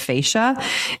work on your fascia.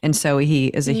 And so he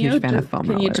is a huge fan of foam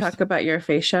rollers. Can you talk about your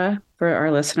fascia for our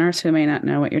listeners who may not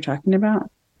know what you're talking about?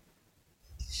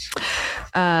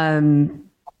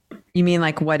 You mean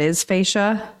like what is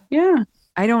fascia? Yeah.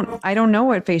 I don't know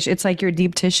what fascia. It's like your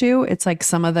deep tissue. It's like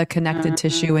some of the connected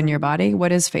tissue in your body.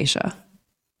 What is fascia?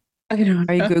 I don't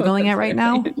Are you know. Googling it right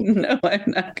now? No, I'm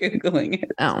not Googling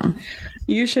it. Oh,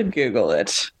 You should Google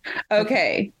it.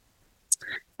 Okay.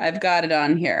 I've got it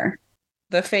on here.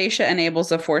 The fascia enables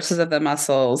the forces of the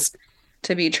muscles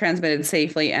to be transmitted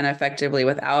safely and effectively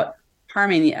without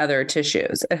harming the other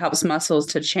tissues. It helps muscles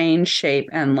to change shape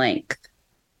and length.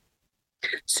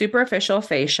 Superficial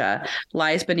fascia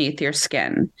lies beneath your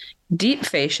skin. Deep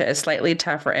fascia is slightly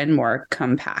tougher and more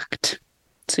compact.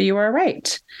 So you are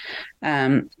right.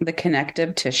 The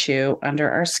connective tissue under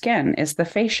our skin is the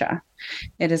fascia.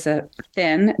 It is a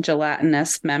thin,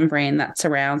 gelatinous membrane that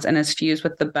surrounds and is fused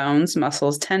with the bones,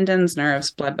 muscles, tendons,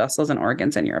 nerves, blood vessels, and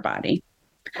organs in your body.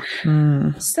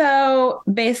 So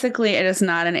basically, it is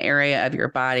not an area of your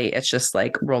body. It's just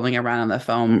like rolling around on the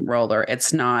foam roller.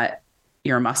 It's not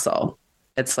your muscle.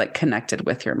 It's like connected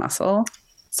with your muscle.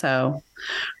 So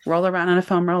roll around on a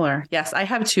foam roller. Yes, I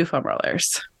have 2 foam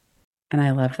rollers and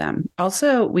I love them.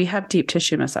 Also, we have deep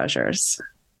tissue massagers.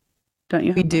 Don't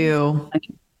you? we do. Okay.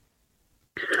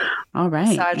 All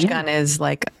right. Massage gun is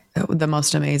like the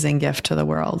most amazing gift to the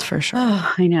world for sure.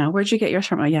 Oh, I know. Where'd you get yours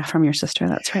from? Oh, yeah, from your sister.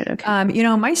 That's right. Okay. You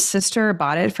know, my sister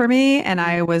bought it for me and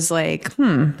I was like,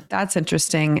 that's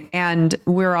interesting. And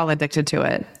we're all addicted to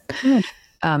it. Good.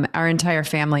 Our entire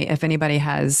family, if anybody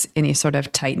has any sort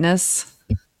of tightness,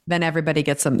 then everybody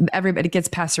gets them. Everybody gets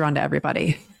passed around to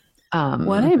everybody.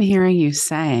 What I'm hearing you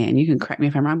say, and you can correct me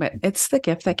if I'm wrong, but it's the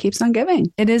gift that keeps on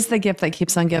giving. It is the gift that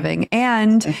keeps on giving.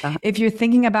 And if you're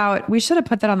thinking about, we should have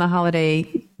put that on the holiday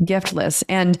gift list.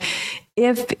 And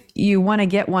if you want to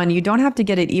get one, you don't have to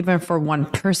get it even for one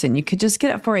person. You could just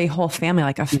get it for a whole family,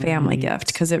 like a family gift,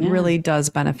 because it really does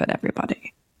benefit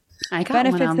everybody. I got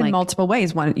Benefits in multiple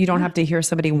ways. One, you don't have to hear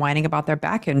somebody whining about their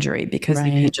back injury because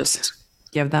you can just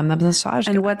give them the massage.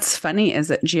 And what's funny is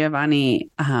that Giovanni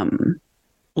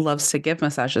loves to give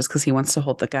massages because he wants to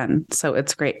hold the gun. So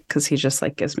it's great because he just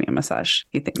like gives me a massage.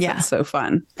 He thinks that's so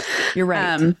fun. You're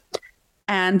right.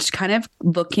 And kind of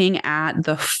looking at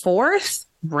the 4th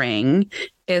ring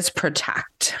is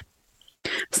protect.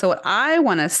 So what I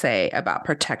want to say about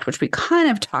protect, which we kind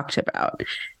of talked about,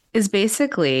 is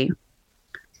basically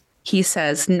he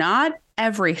says not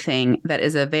everything that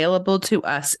is available to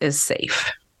us is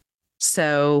safe.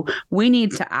 So we need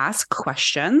to ask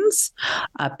questions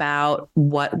about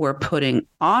what we're putting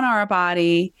on our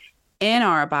body, in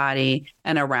our body,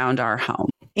 and around our home.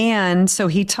 And so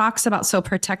he talks about, so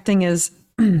protecting is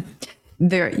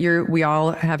we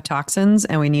all have toxins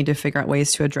and we need to figure out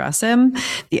ways to address them.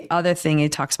 The other thing he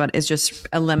talks about is just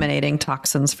eliminating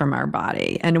toxins from our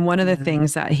body. And one of the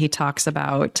things that he talks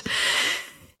about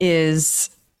is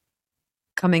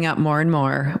coming up more and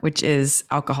more, which is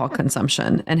alcohol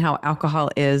consumption and how alcohol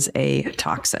is a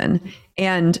toxin.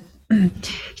 And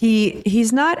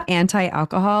he's not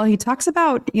anti-alcohol. He talks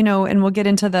about, and we'll get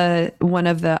into one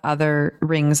of the other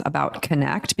rings about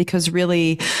connect, because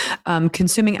really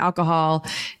consuming alcohol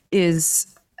is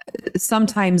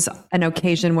sometimes an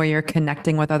occasion where you're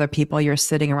connecting with other people. You're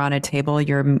sitting around a table,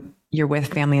 you're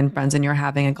with family and friends and you're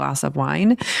having a glass of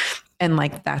wine. And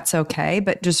like, that's okay.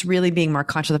 But just really being more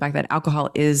conscious of the fact that alcohol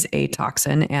is a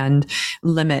toxin and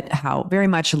very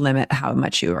much limit how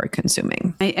much you are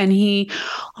consuming. And he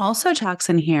also talks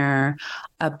in here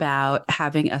about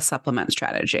having a supplement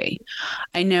strategy.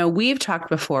 I know we've talked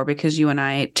before because you and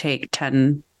I take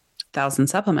 10,000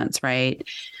 supplements, right?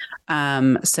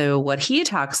 So what he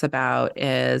talks about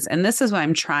is, and this is what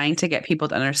I'm trying to get people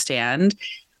to understand,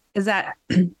 is that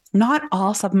not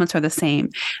all supplements are the same.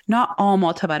 Not all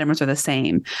multivitamins are the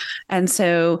same. And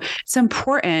so it's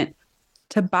important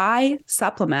to buy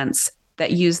supplements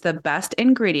that use the best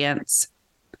ingredients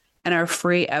and are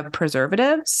free of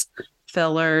preservatives,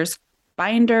 fillers,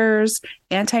 binders,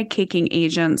 anti-caking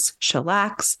agents,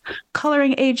 shellacs,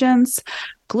 coloring agents,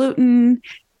 gluten,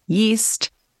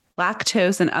 yeast,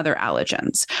 lactose, and other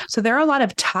allergens. So there are a lot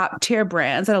of top tier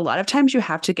brands that a lot of times you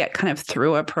have to get kind of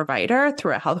through a provider,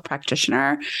 through a health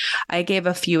practitioner. I gave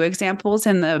a few examples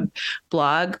in the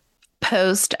blog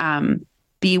post.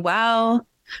 Be Well,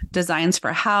 Designs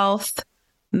for Health,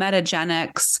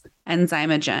 Metagenics, and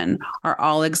Zymogen are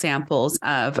all examples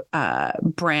of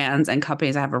brands and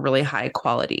companies that have a really high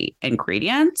quality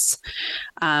ingredients.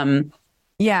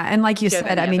 Yeah. And like you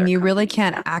said, I mean, you really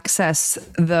can't access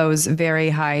those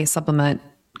very high supplement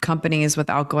companies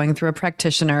without going through a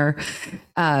practitioner.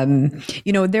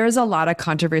 There's a lot of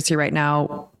controversy right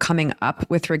now coming up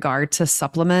with regard to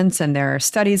supplements, and there are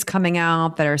studies coming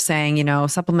out that are saying,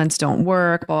 supplements don't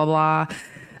work, blah, blah,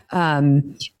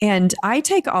 And I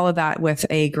take all of that with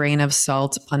a grain of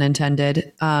salt, pun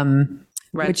intended,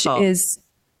 which salt. is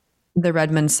the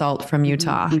Redmond salt from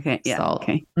Utah. Okay. Yeah. Salt.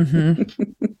 Okay.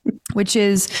 Which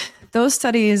is those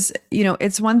studies,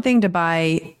 it's one thing to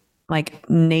buy like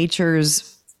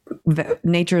Nature's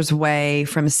Way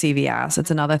from CVS.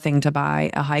 It's another thing to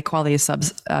buy a high quality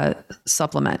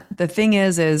supplement. The thing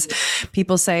is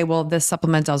people say, well, this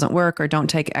supplement doesn't work or don't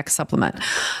take X supplement.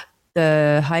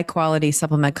 The high quality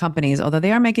supplement companies, although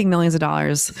they are making millions of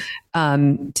dollars,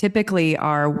 typically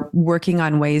are working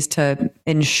on ways to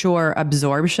ensure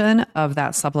absorption of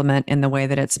that supplement in the way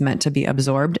that it's meant to be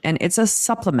absorbed. And it's a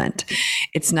supplement.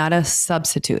 It's not a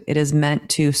substitute. It is meant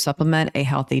to supplement a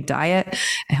healthy diet,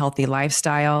 a healthy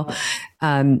lifestyle.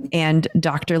 And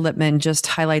Dr. Lippman just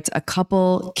highlights a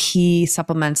couple key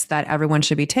supplements that everyone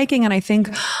should be taking. And I think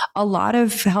a lot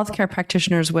of healthcare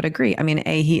practitioners would agree. I mean,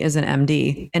 he is an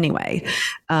MD anyway,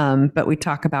 but we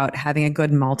talk about having a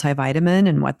good multivitamin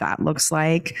and what that looks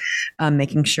like,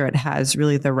 making sure it has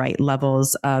really the right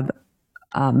levels of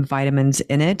vitamins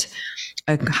in it,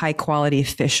 a high quality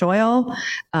fish oil.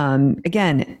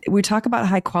 Again, we talk about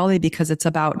high quality because it's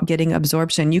about getting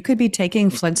absorption. You could be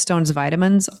taking Flintstones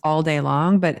vitamins all day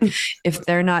long, but if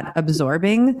they're not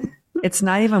absorbing, it's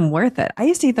not even worth it. I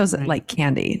used to eat those like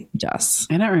candy, Jess.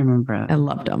 I don't remember. I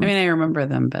loved them. I mean, I remember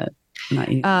them, but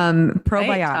not you.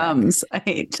 Probiotics.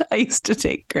 I used to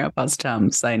take Grandpa's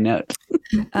Tums. Side note.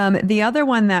 The other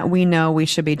one that we know we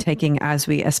should be taking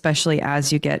especially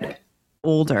as you get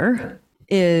older,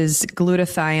 is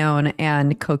glutathione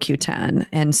and CoQ10.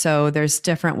 And so there's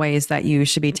different ways that you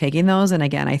should be taking those. And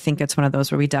again, I think it's one of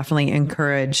those where we definitely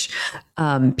encourage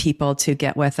people to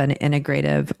get with an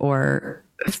integrative or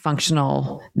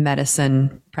functional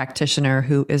medicine practitioner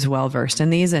who is well versed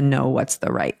in these and know what's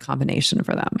the right combination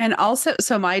for them. And also,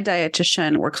 so my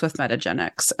dietitian works with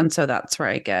Metagenics, and so that's where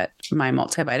I get my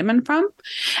multivitamin from.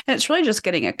 And it's really just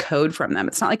getting a code from them.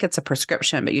 It's not like it's a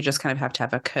prescription, but you just kind of have to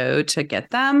have a code to get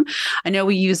them. I know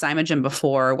we used Zymogen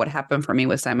before. What happened for me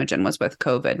with Zymogen was with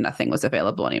COVID, nothing was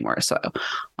available anymore. So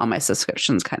all my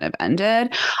subscriptions kind of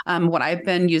ended. What I've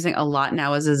been using a lot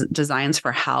now is Designs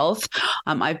for Health.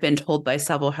 I've been told by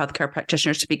several healthcare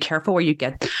practitioners to be careful where you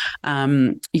get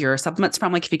your supplements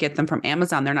from. Like if you get them from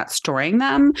Amazon, they're not storing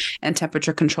them in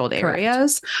temperature controlled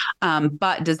areas.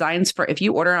 But if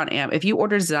you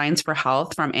order Designs for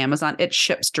Health from Amazon, it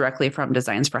ships directly from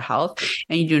Designs for Health,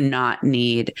 and you do not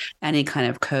need any kind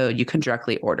of code. You can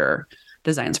directly order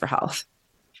Designs for Health.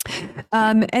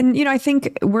 And I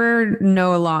think we are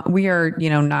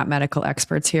not medical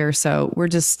experts here, so we're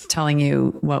just telling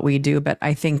you what we do. But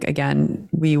I think again,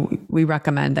 we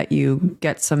recommend that you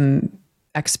get some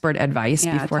expert advice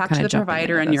before talk kind to of the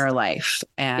provider in your life,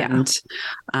 and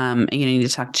you need to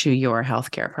talk to your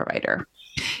healthcare provider.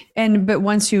 But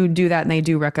once you do that and they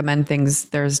do recommend things,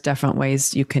 there's different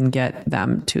ways you can get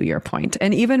them, to your point.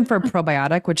 And even for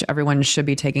probiotic, which everyone should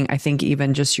be taking, I think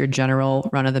even just your general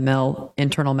run-of-the-mill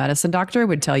internal medicine doctor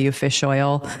would tell you fish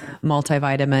oil,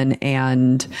 multivitamin,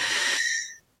 and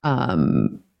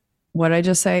what did I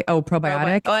just say? Oh,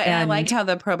 probiotic. I like how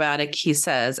the probiotic, he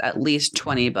says at least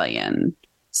 20 billion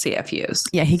CFUs.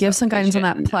 Yeah, he gives some guidance on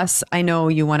that. Plus, I know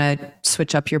you want to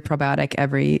switch up your probiotic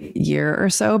every year or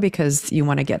so because you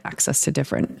want to get access to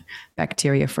different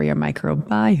bacteria for your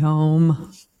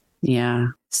microbiome. Yeah.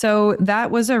 So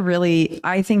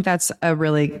I think that's a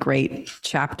really great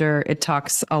chapter. It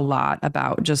talks a lot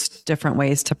about just different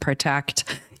ways to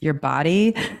protect your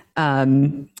body.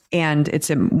 And it's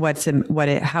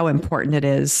how important it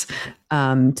is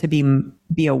to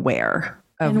be aware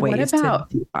of ways to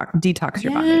detox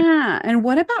your body. Yeah. And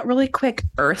what about really quick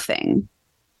earthing?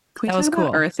 Can we talk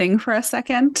about earthing for a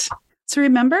second? So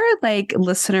remember, like,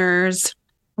 listeners,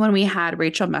 when we had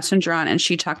Rachel Messenger on and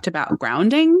she talked about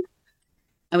grounding,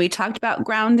 and we talked about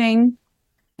grounding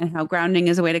and how grounding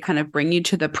is a way to kind of bring you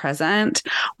to the present.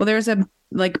 Well, there's a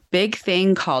big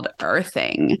thing called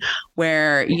earthing,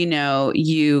 where,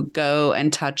 you go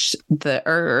and touch the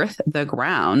earth, the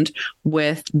ground,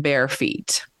 with bare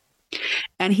feet.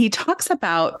 And he talks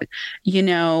about,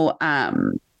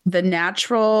 the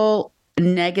natural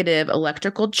negative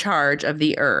electrical charge of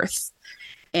the earth.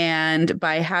 And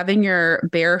by having your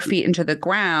bare feet into the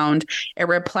ground, it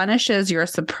replenishes your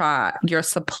supply.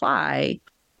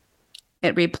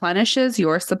 It replenishes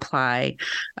your supply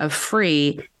of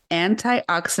free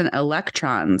antioxidant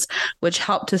electrons, which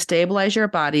help to stabilize your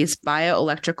body's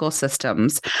bioelectrical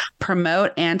systems,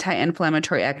 promote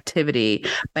anti-inflammatory activity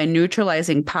by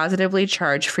neutralizing positively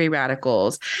charged free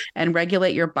radicals, and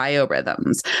regulate your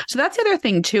biorhythms. So that's the other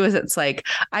thing too, is it's like,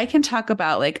 I can talk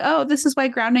about like, oh, this is why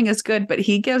grounding is good, but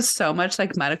he gives so much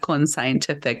like medical and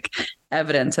scientific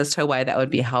evidence as to why that would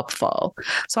be helpful.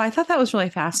 So I thought that was really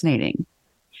fascinating.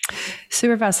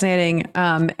 Super fascinating.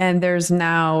 And there's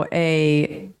now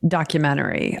a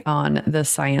documentary on the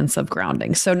science of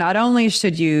grounding. So not only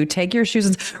should you take your shoes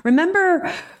and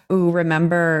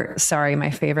sorry, my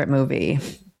favorite movie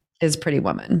is Pretty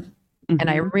Woman. Mm-hmm. And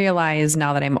I realize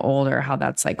now that I'm older how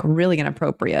that's like really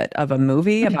inappropriate of a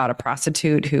movie about a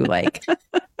prostitute who like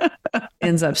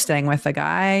ends up staying with a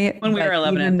guy. When we were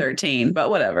 11 and 13, but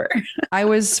whatever. I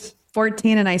was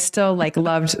 14 and I still like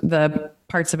loved the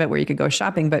parts of it where you could go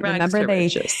shopping. But remember, they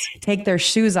take their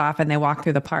shoes off and they walk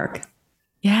through the park.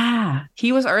 Yeah.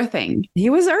 He was earthing.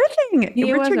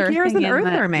 Richard Gere is an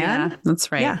earther, man. Yeah,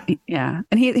 that's right. Yeah.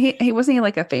 And he wasn't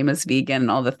like a famous vegan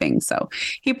and all the things. So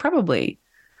he probably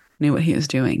knew what he was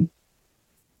doing.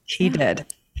 He did.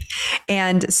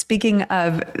 And speaking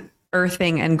of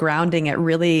earthing and grounding, it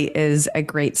really is a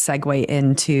great segue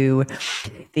into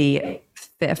the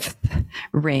fifth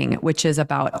ring, which is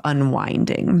about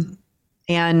unwinding.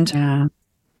 And,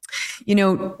 you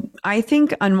know, I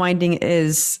think unwinding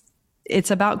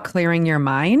it's about clearing your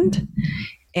mind.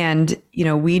 And, you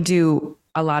know, we do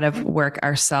a lot of work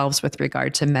ourselves with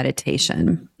regard to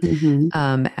meditation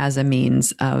as a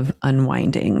means of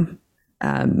unwinding.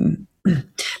 But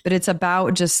it's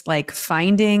about just like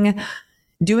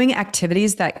doing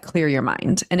activities that clear your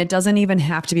mind. And it doesn't even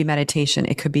have to be meditation.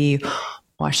 It could be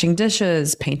washing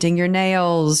dishes, painting your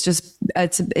nails, just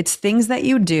it's things that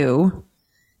you do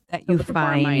that you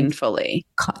find mindfully.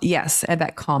 Yes, and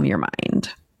that calm your mind.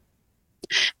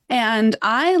 And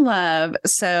I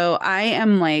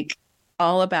am like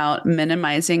all about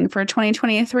minimizing for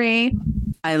 2023.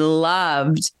 I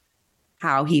loved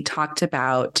how he talked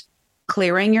about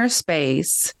clearing your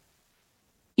space,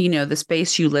 you know, the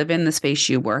space you live in, the space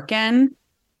you work in,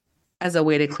 as a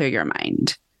way to clear your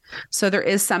mind. So there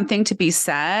is something to be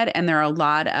said, and there are a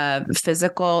lot of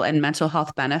physical and mental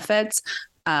health benefits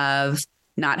of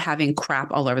not having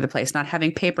crap all over the place, not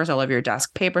having papers all over your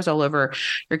desk, papers all over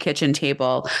your kitchen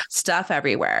table, stuff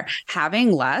everywhere.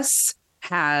 Having less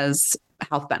has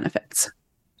health benefits.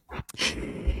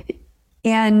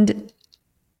 And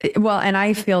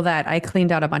I feel that I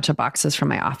cleaned out a bunch of boxes from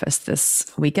my office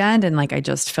this weekend, and like I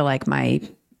just feel like my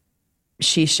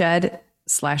she shed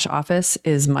 / office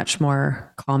is much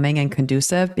more calming and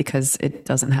conducive because it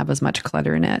doesn't have as much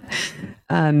clutter in it.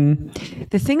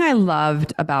 The thing I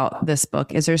loved about this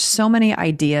book is there's so many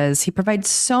ideas. He provides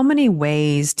so many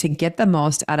ways to get the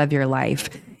most out of your life.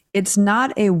 It's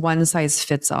not a one size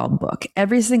fits all book.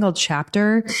 Every single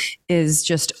chapter is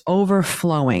just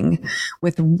overflowing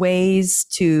with ways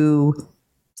to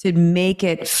make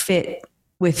it fit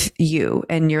with you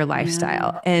and your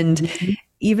lifestyle. Yeah. And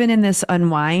even in this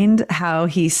unwind, how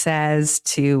he says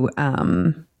to,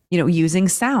 using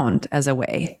sound as a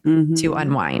way to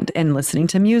unwind and listening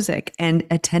to music and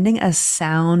attending a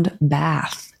sound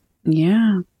bath.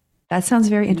 Yeah. That sounds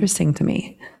very interesting to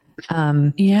me.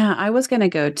 I was going to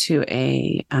go to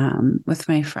with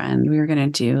my friend, we were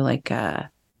going to do like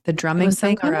the drumming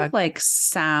thing or like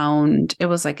sound. It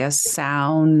was like a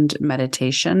sound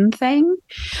meditation thing.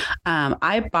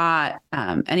 I bought,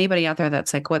 anybody out there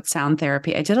that's like, what sound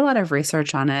therapy? I did a lot of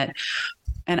research on it,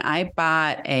 and I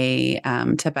bought a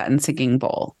Tibetan singing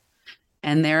bowl.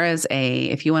 And there is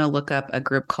if you want to look up a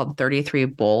group called 33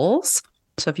 Bowls.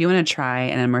 So if you want to try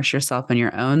and immerse yourself in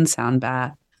your own sound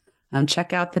bath,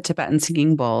 check out the Tibetan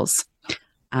singing bowls.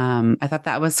 I thought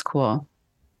that was cool.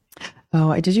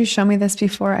 Oh, did you show me this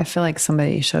before? I feel like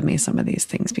somebody showed me some of these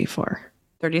things before.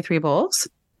 33 bowls?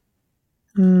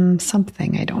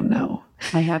 Something, I don't know.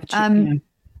 I have to.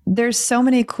 There's so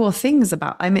many cool things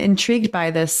I'm intrigued by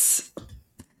this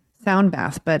sound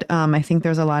bath, but I think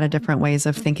there's a lot of different ways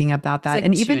of thinking about that. Like,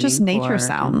 and even just nature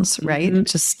sounds, right?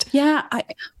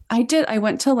 I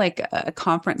went to like a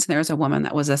conference, and there was a woman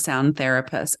that was a sound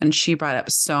therapist, and she brought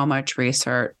up so much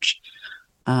research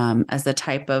as the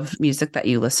type of music that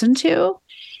you listen to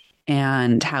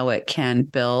and how it can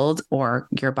build or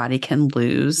your body can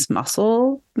lose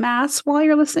muscle mass while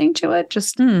you're listening to it.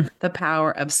 Just the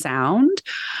power of sound.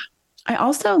 I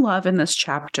also love in this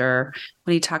chapter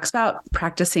when he talks about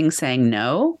practicing saying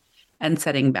no and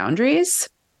setting boundaries.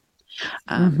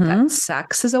 That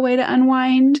sex is a way to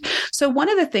unwind. So one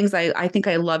of the things I think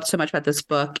I love so much about this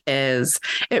book is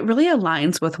it really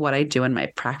aligns with what I do in my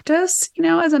practice,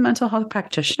 as a mental health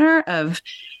practitioner of,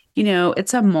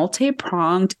 it's a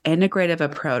multi-pronged integrative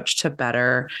approach to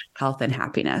better health and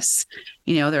happiness.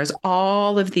 There's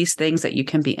all of these things that you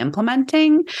can be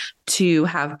implementing to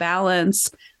have balance,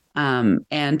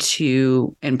 and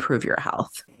to improve your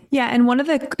health. Yeah. And one of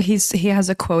he has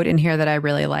a quote in here that I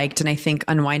really liked. And I think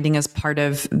unwinding is part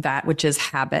of that, which is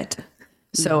habit.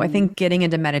 So I think getting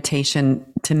into meditation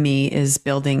to me is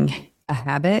building a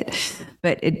habit,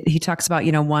 but he talks about,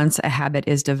 once a habit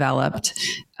is developed,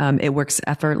 it works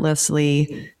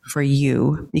effortlessly for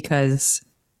you because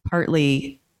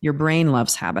partly your brain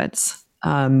loves habits.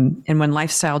 And when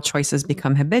lifestyle choices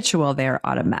become habitual, they're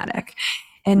automatic.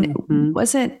 And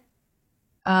wasn't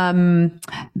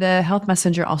the Health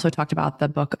Messenger also talked about the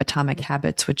book Atomic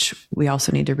Habits, which we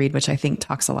also need to read, which I think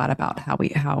talks a lot about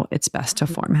how it's best to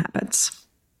form habits.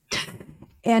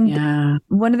 And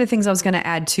one of the things I was going to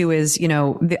add too is,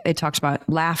 it talks about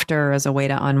laughter as a way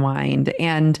to unwind.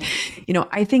 And,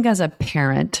 I think as a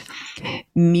parent,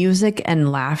 music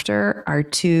and laughter are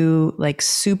two like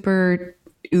super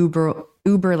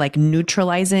uber like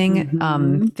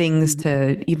neutralizing things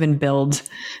to even build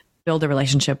a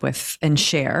relationship with and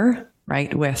share,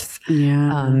 right, with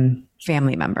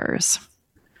family members.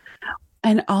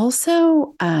 And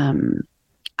also,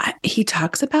 he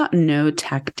talks about no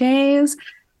tech days.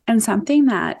 And something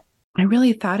that I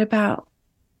really thought about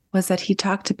was that he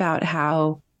talked about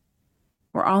how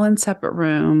we're all in separate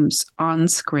rooms, on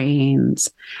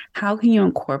screens. How can you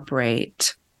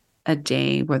incorporate a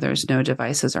day where there's no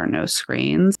devices or no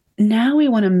screens? Now we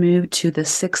want to move to the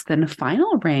sixth and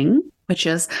final ring, which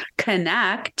is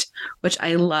connect, which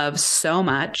I love so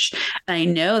much. And I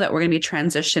know that we're going to be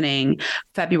transitioning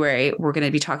February. We're going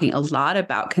to be talking a lot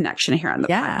about connection here on the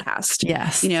podcast.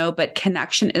 Yes. But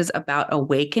connection is about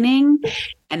awakening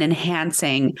and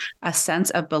enhancing a sense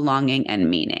of belonging and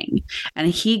meaning. And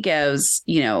he gives,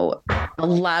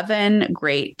 11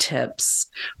 great tips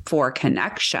for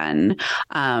connection.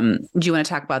 Do you want to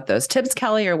talk about those tips,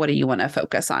 Kelly, or what do you want to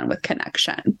focus on with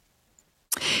connection?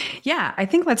 Yeah, I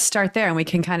think let's start there and we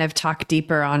can kind of talk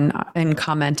deeper on and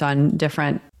comment on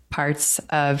different parts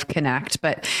of Connect.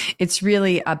 But it's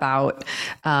really about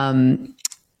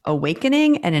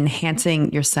awakening and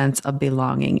enhancing your sense of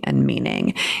belonging and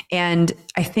meaning. And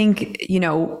I think,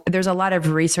 there's a lot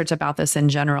of research about this in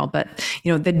general, but,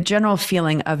 the general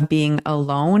feeling of being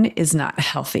alone is not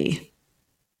healthy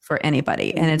for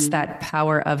anybody. And it's that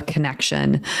power of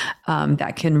connection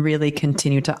that can really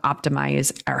continue to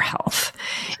optimize our health.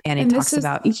 And it talks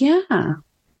about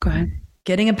go ahead.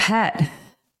 Getting a pet.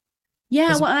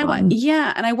 Yeah. Well,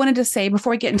 and I wanted to say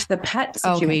before we get into the pet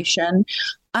situation,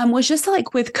 was just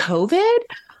like with COVID,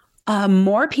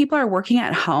 more people are working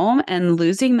at home and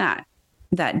losing that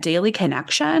daily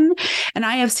connection. And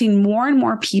I have seen more and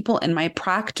more people in my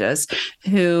practice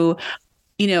who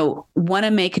want to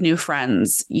make new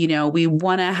friends. We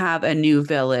want to have a new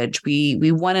village.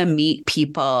 We want to meet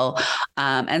people.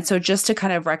 And so just to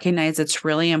kind of recognize it's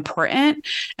really important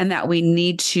and that we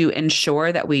need to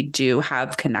ensure that we do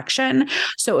have connection.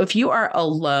 So if you are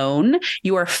alone,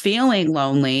 you are feeling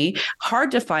lonely,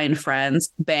 hard to find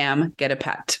friends, bam, get a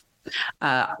pet.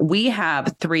 We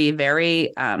have three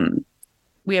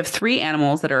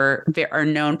animals that are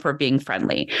known for being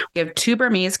friendly. We have 2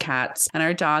 Burmese cats, and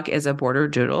our dog is a border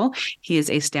doodle. He is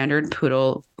a standard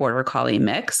poodle border collie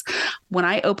mix. When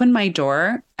I open my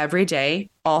door every day,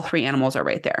 all 3 animals are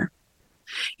right there.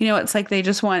 It's like they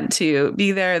just want to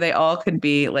be there. They all could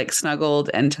be like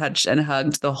snuggled and touched and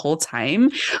hugged the whole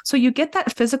time. So you get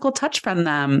that physical touch from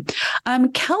them.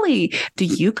 Kelly, do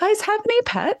you guys have any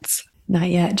pets? Not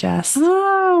yet, Jess.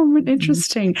 Oh,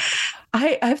 interesting.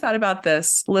 I've thought about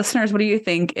this. Listeners, what do you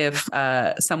think if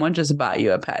someone just bought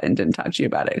you a pet and didn't talk to you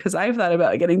about it? Because I've thought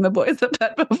about getting the boys a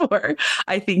pet before.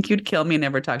 I think you'd kill me and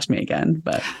never talk to me again.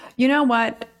 But you know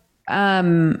what?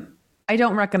 I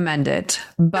don't recommend it,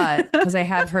 but because I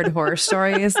have heard horror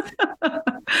stories.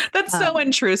 That's so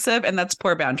intrusive and that's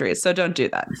poor boundaries. So don't do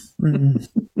that.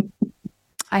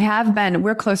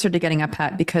 We're closer to getting a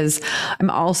pet because I'm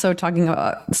also talking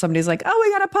about somebody's like, oh,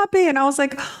 we got a puppy. And I was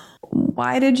like,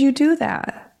 why did you do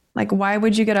that? Like, why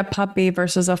would you get a puppy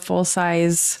versus a full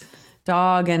size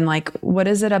dog? And like, what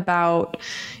is it about,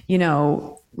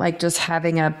 like just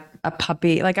having a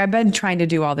puppy? Like I've been trying to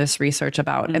do all this research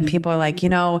about, and people are like,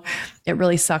 it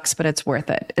really sucks, but it's worth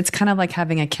it. It's kind of like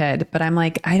having a kid, but I'm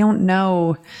like, I don't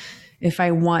know if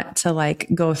I want to like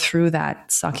go through that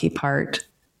sucky part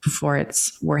before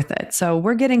it's worth it. So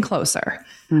we're getting closer.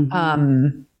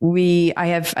 Mhm.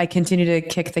 I continue to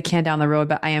kick the can down the road,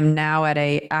 but I am now at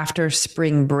a after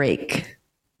spring break.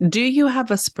 Do you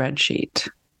have a spreadsheet?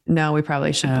 No, we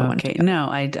probably should put one Okay. together.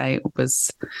 No, it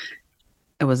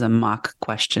was a mock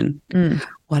question. Mm.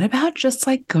 What about just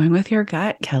like going with your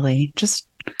gut, Kelly? Just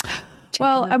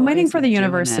Well, taking the I'm waiting boys for and the doing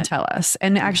universe to it. tell us.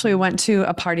 And actually, we went to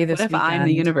a party this What if weekend. I'm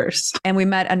the universe? And we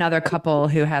met another couple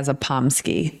who has a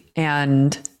Pomsky,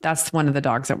 and that's one of the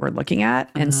dogs that we're looking at.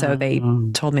 And so they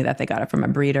told me that they got it from a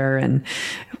breeder and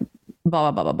blah,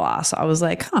 blah, blah, blah, blah. So I was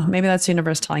like, maybe that's the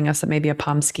universe telling us that maybe a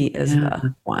Pomsky is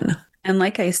the one. And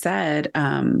like I said,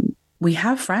 we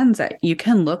have friends that you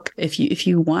can look if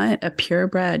you want a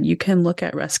purebred, you can look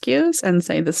at rescues and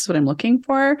say, this is what I'm looking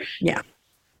for. Yeah.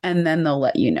 And then they'll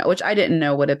let you know, which I didn't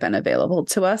know would have been available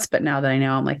to us. But now that I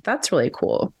know, I'm like, that's really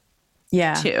cool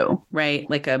Yeah. too, right?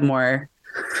 Like a more,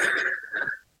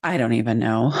 I don't even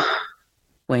know,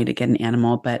 way to get an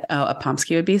animal, but a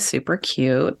Pomsky would be super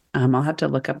cute. I'll have to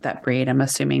look up that breed. I'm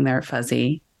assuming they're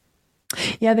fuzzy.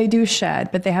 Yeah, they do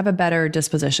shed, but they have a better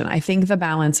disposition. I think the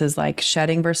balance is like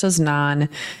shedding versus non,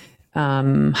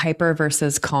 hyper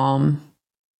versus calm.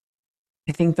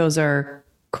 I think those are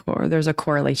there's a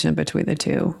correlation between the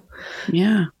two.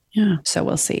 Yeah. Yeah. So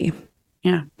we'll see.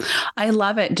 Yeah. I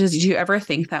love it. Do you ever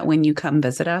think that when you come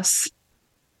visit us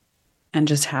and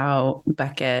just how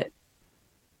Beckett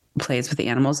plays with the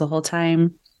animals the whole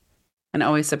time? And it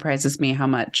always surprises me how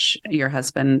much your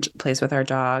husband plays with our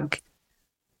dog.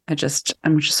 I'm just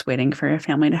waiting for your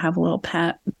family to have a little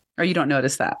pet. Or you don't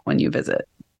notice that when you visit?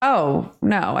 Oh,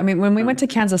 no. I mean, when we went to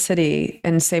Kansas City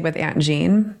and stayed with Aunt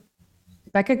Jean,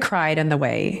 Becca cried on the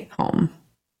way home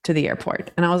to the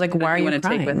airport. And I was like, why are you want to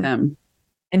crying? take with him?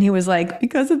 And he was like,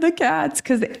 because of the cats.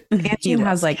 Because Aunt Jean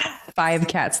has like 5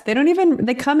 cats. They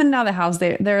come in and out of the house.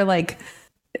 They're like,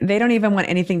 they don't even want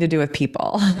anything to do with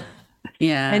people.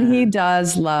 Yeah. And he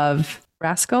does love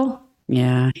Rascal.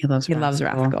 Yeah, he loves Rascal. He loves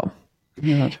Rascal.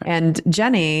 And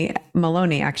Jenny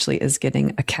Maloney actually is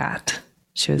getting a cat.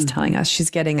 She was telling us she's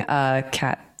getting a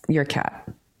cat, your cat.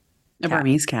 A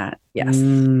Burmese cat. Yes.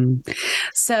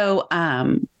 So,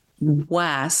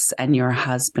 Wes and your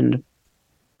husband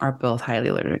are both highly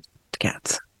allergic to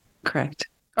cats, correct?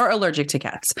 Or allergic to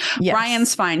cats. Yes.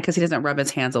 Brian's fine because he doesn't rub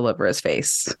his hands all over his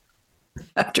face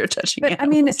after touching But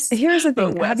animals. I mean, here's the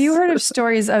thing. But Have you heard of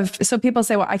stories of, so people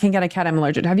say, well, I can get a cat, I'm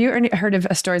allergic. Have you heard of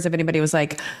stories of anybody who was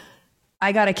like,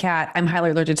 I got a cat, I'm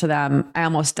highly allergic to them, I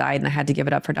almost died and I had to give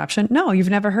it up for adoption? No, you've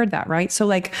never heard that, right? So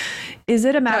like, is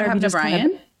it a matter of you just Brian?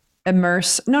 kind of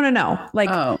immerse? No.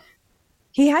 Like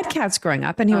he had cats growing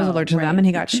up and he was allergic to them and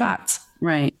he got shots.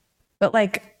 Right. But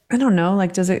like, I don't know,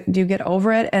 like, do you get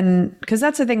over it? And because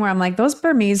that's the thing where I'm like, those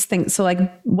Burmese things. So like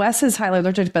Wes is highly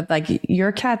allergic, but like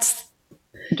your cats,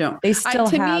 they still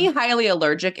to have. me, highly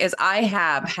allergic is I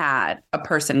have had a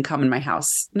person come in my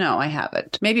house. No, I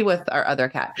haven't. Maybe with our other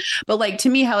cat. But like to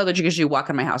me, highly allergic is you walk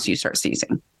in my house, you start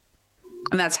sneezing.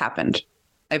 And that's happened.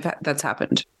 That's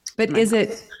happened. But is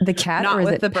it the cat Not or is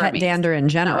with it the pet Burmese. dander in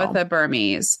general? Not with the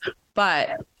Burmese.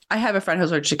 But I have a friend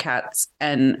who's allergic to cats,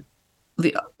 and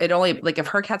it only, like, if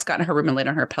her cat's got in her room and laid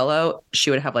on her pillow,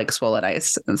 she would have like swollen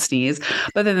eyes and sneeze.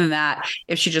 But other than that,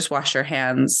 if she just washed her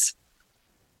hands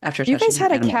after you touching guys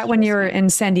had the a animals, cat when you were in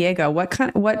San Diego.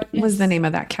 What was the name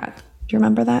of that cat? Do you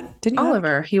remember that? Didn't you?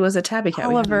 Oliver. He was a tabby cat.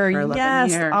 Oliver. We had him for 11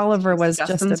 Yes. years. Oliver was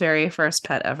Justin's just a very first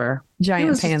pet ever.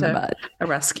 giant pain in the butt. A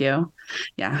rescue.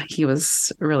 Yeah, he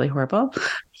was really horrible.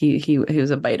 He was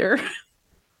a biter.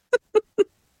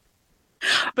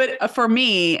 But for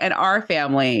me and our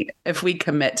family, if we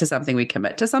commit to something, we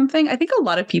commit to something. I think a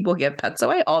lot of people give pets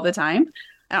away all the time.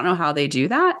 I don't know how they do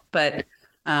that, but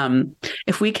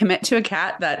if we commit to a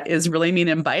cat that is really mean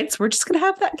and bites, we're just going to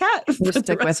have that cat for stick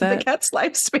the rest with of it. the cat's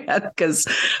lifespan because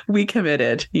we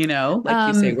committed,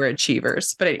 like you say, we're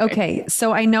achievers. But anyway. Okay.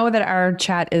 So I know that our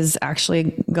chat is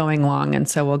actually going long. And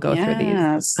so we'll go through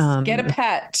these. Get a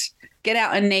pet, get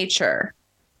out in nature.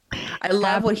 I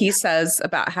love what he says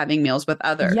about having meals with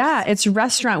others. Yeah, it's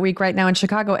restaurant week right now in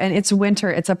Chicago and it's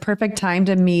winter. It's a perfect time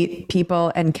to meet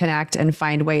people and connect and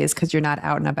find ways because you're not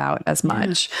out and about as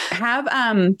much. Have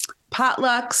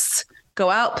potlucks, go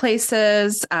out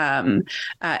places,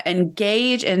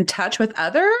 engage in touch with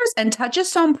others. And touch is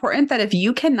so important that if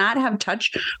you cannot have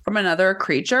touch from another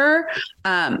creature,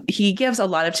 he gives a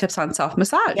lot of tips on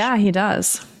self-massage. Yeah, he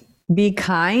does. Be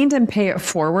kind and pay it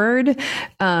forward.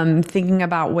 Thinking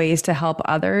about ways to help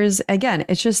others. Again,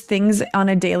 it's just things on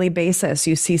a daily basis.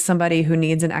 You see somebody who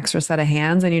needs an extra set of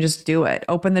hands and you just do it.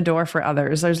 Open the door for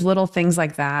others. There's little things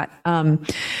like that.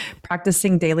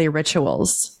 Practicing daily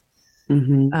rituals.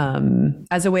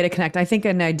 as a way to connect. I think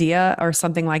an idea or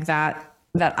something like that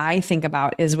I think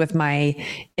about is with my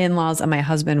in-laws and my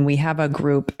husband, we have a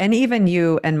group, and even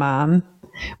you and Mom,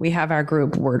 we have our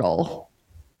group Wordle.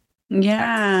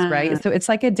 Yeah. Text, right. So it's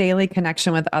like a daily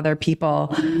connection with other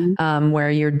people,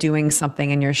 where you're doing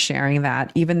something and you're sharing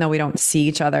that, even though we don't see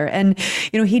each other. And,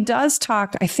 he does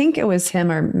talk, I think it was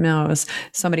him or no, it was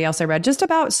somebody else I read, just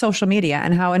about social media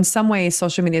and how in some ways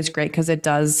social media is great because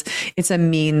it's a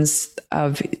means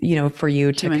of, for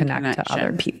you to connect to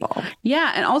other people.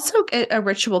 Yeah. And also a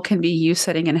ritual can be you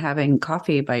sitting and having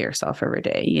coffee by yourself every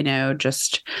day,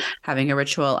 just having a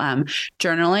ritual,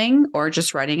 journaling or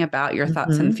just writing about your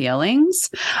thoughts and feelings.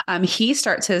 He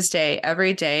starts his day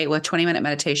every day with 20-minute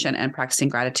meditation and practicing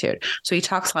gratitude. So he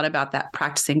talks a lot about that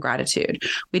practicing gratitude.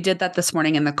 We did that this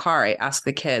morning in the car. I asked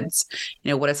the kids,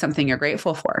 what is something you're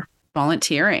grateful for?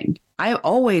 Volunteering. I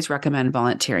always recommend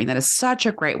volunteering. That is such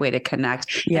a great way to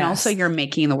connect. Yes. And also you're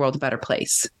making the world a better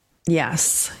place.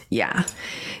 Yes. Yeah.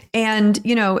 And,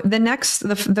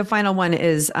 the final one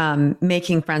is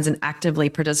making friends and actively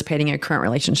participating in current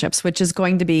relationships, which is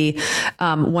going to be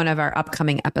one of our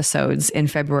upcoming episodes in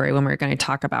February when we're going to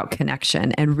talk about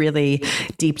connection and really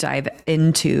deep dive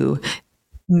into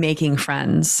making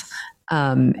friends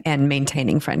and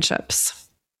maintaining friendships.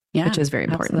 Yeah, which is very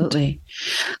important. Absolutely.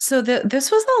 So this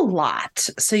was a lot.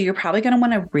 So you're probably going to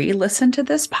want to re-listen to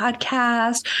this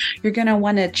podcast. You're going to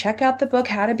want to check out the book,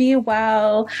 How to Be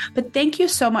Well. But thank you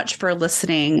so much for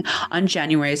listening on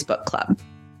January's book club.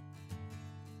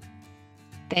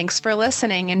 Thanks for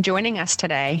listening and joining us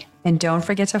today. And don't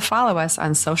forget to follow us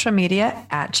on social media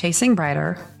at Chasing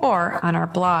Brighter or on our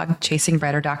blog,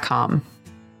 chasingbrighter.com.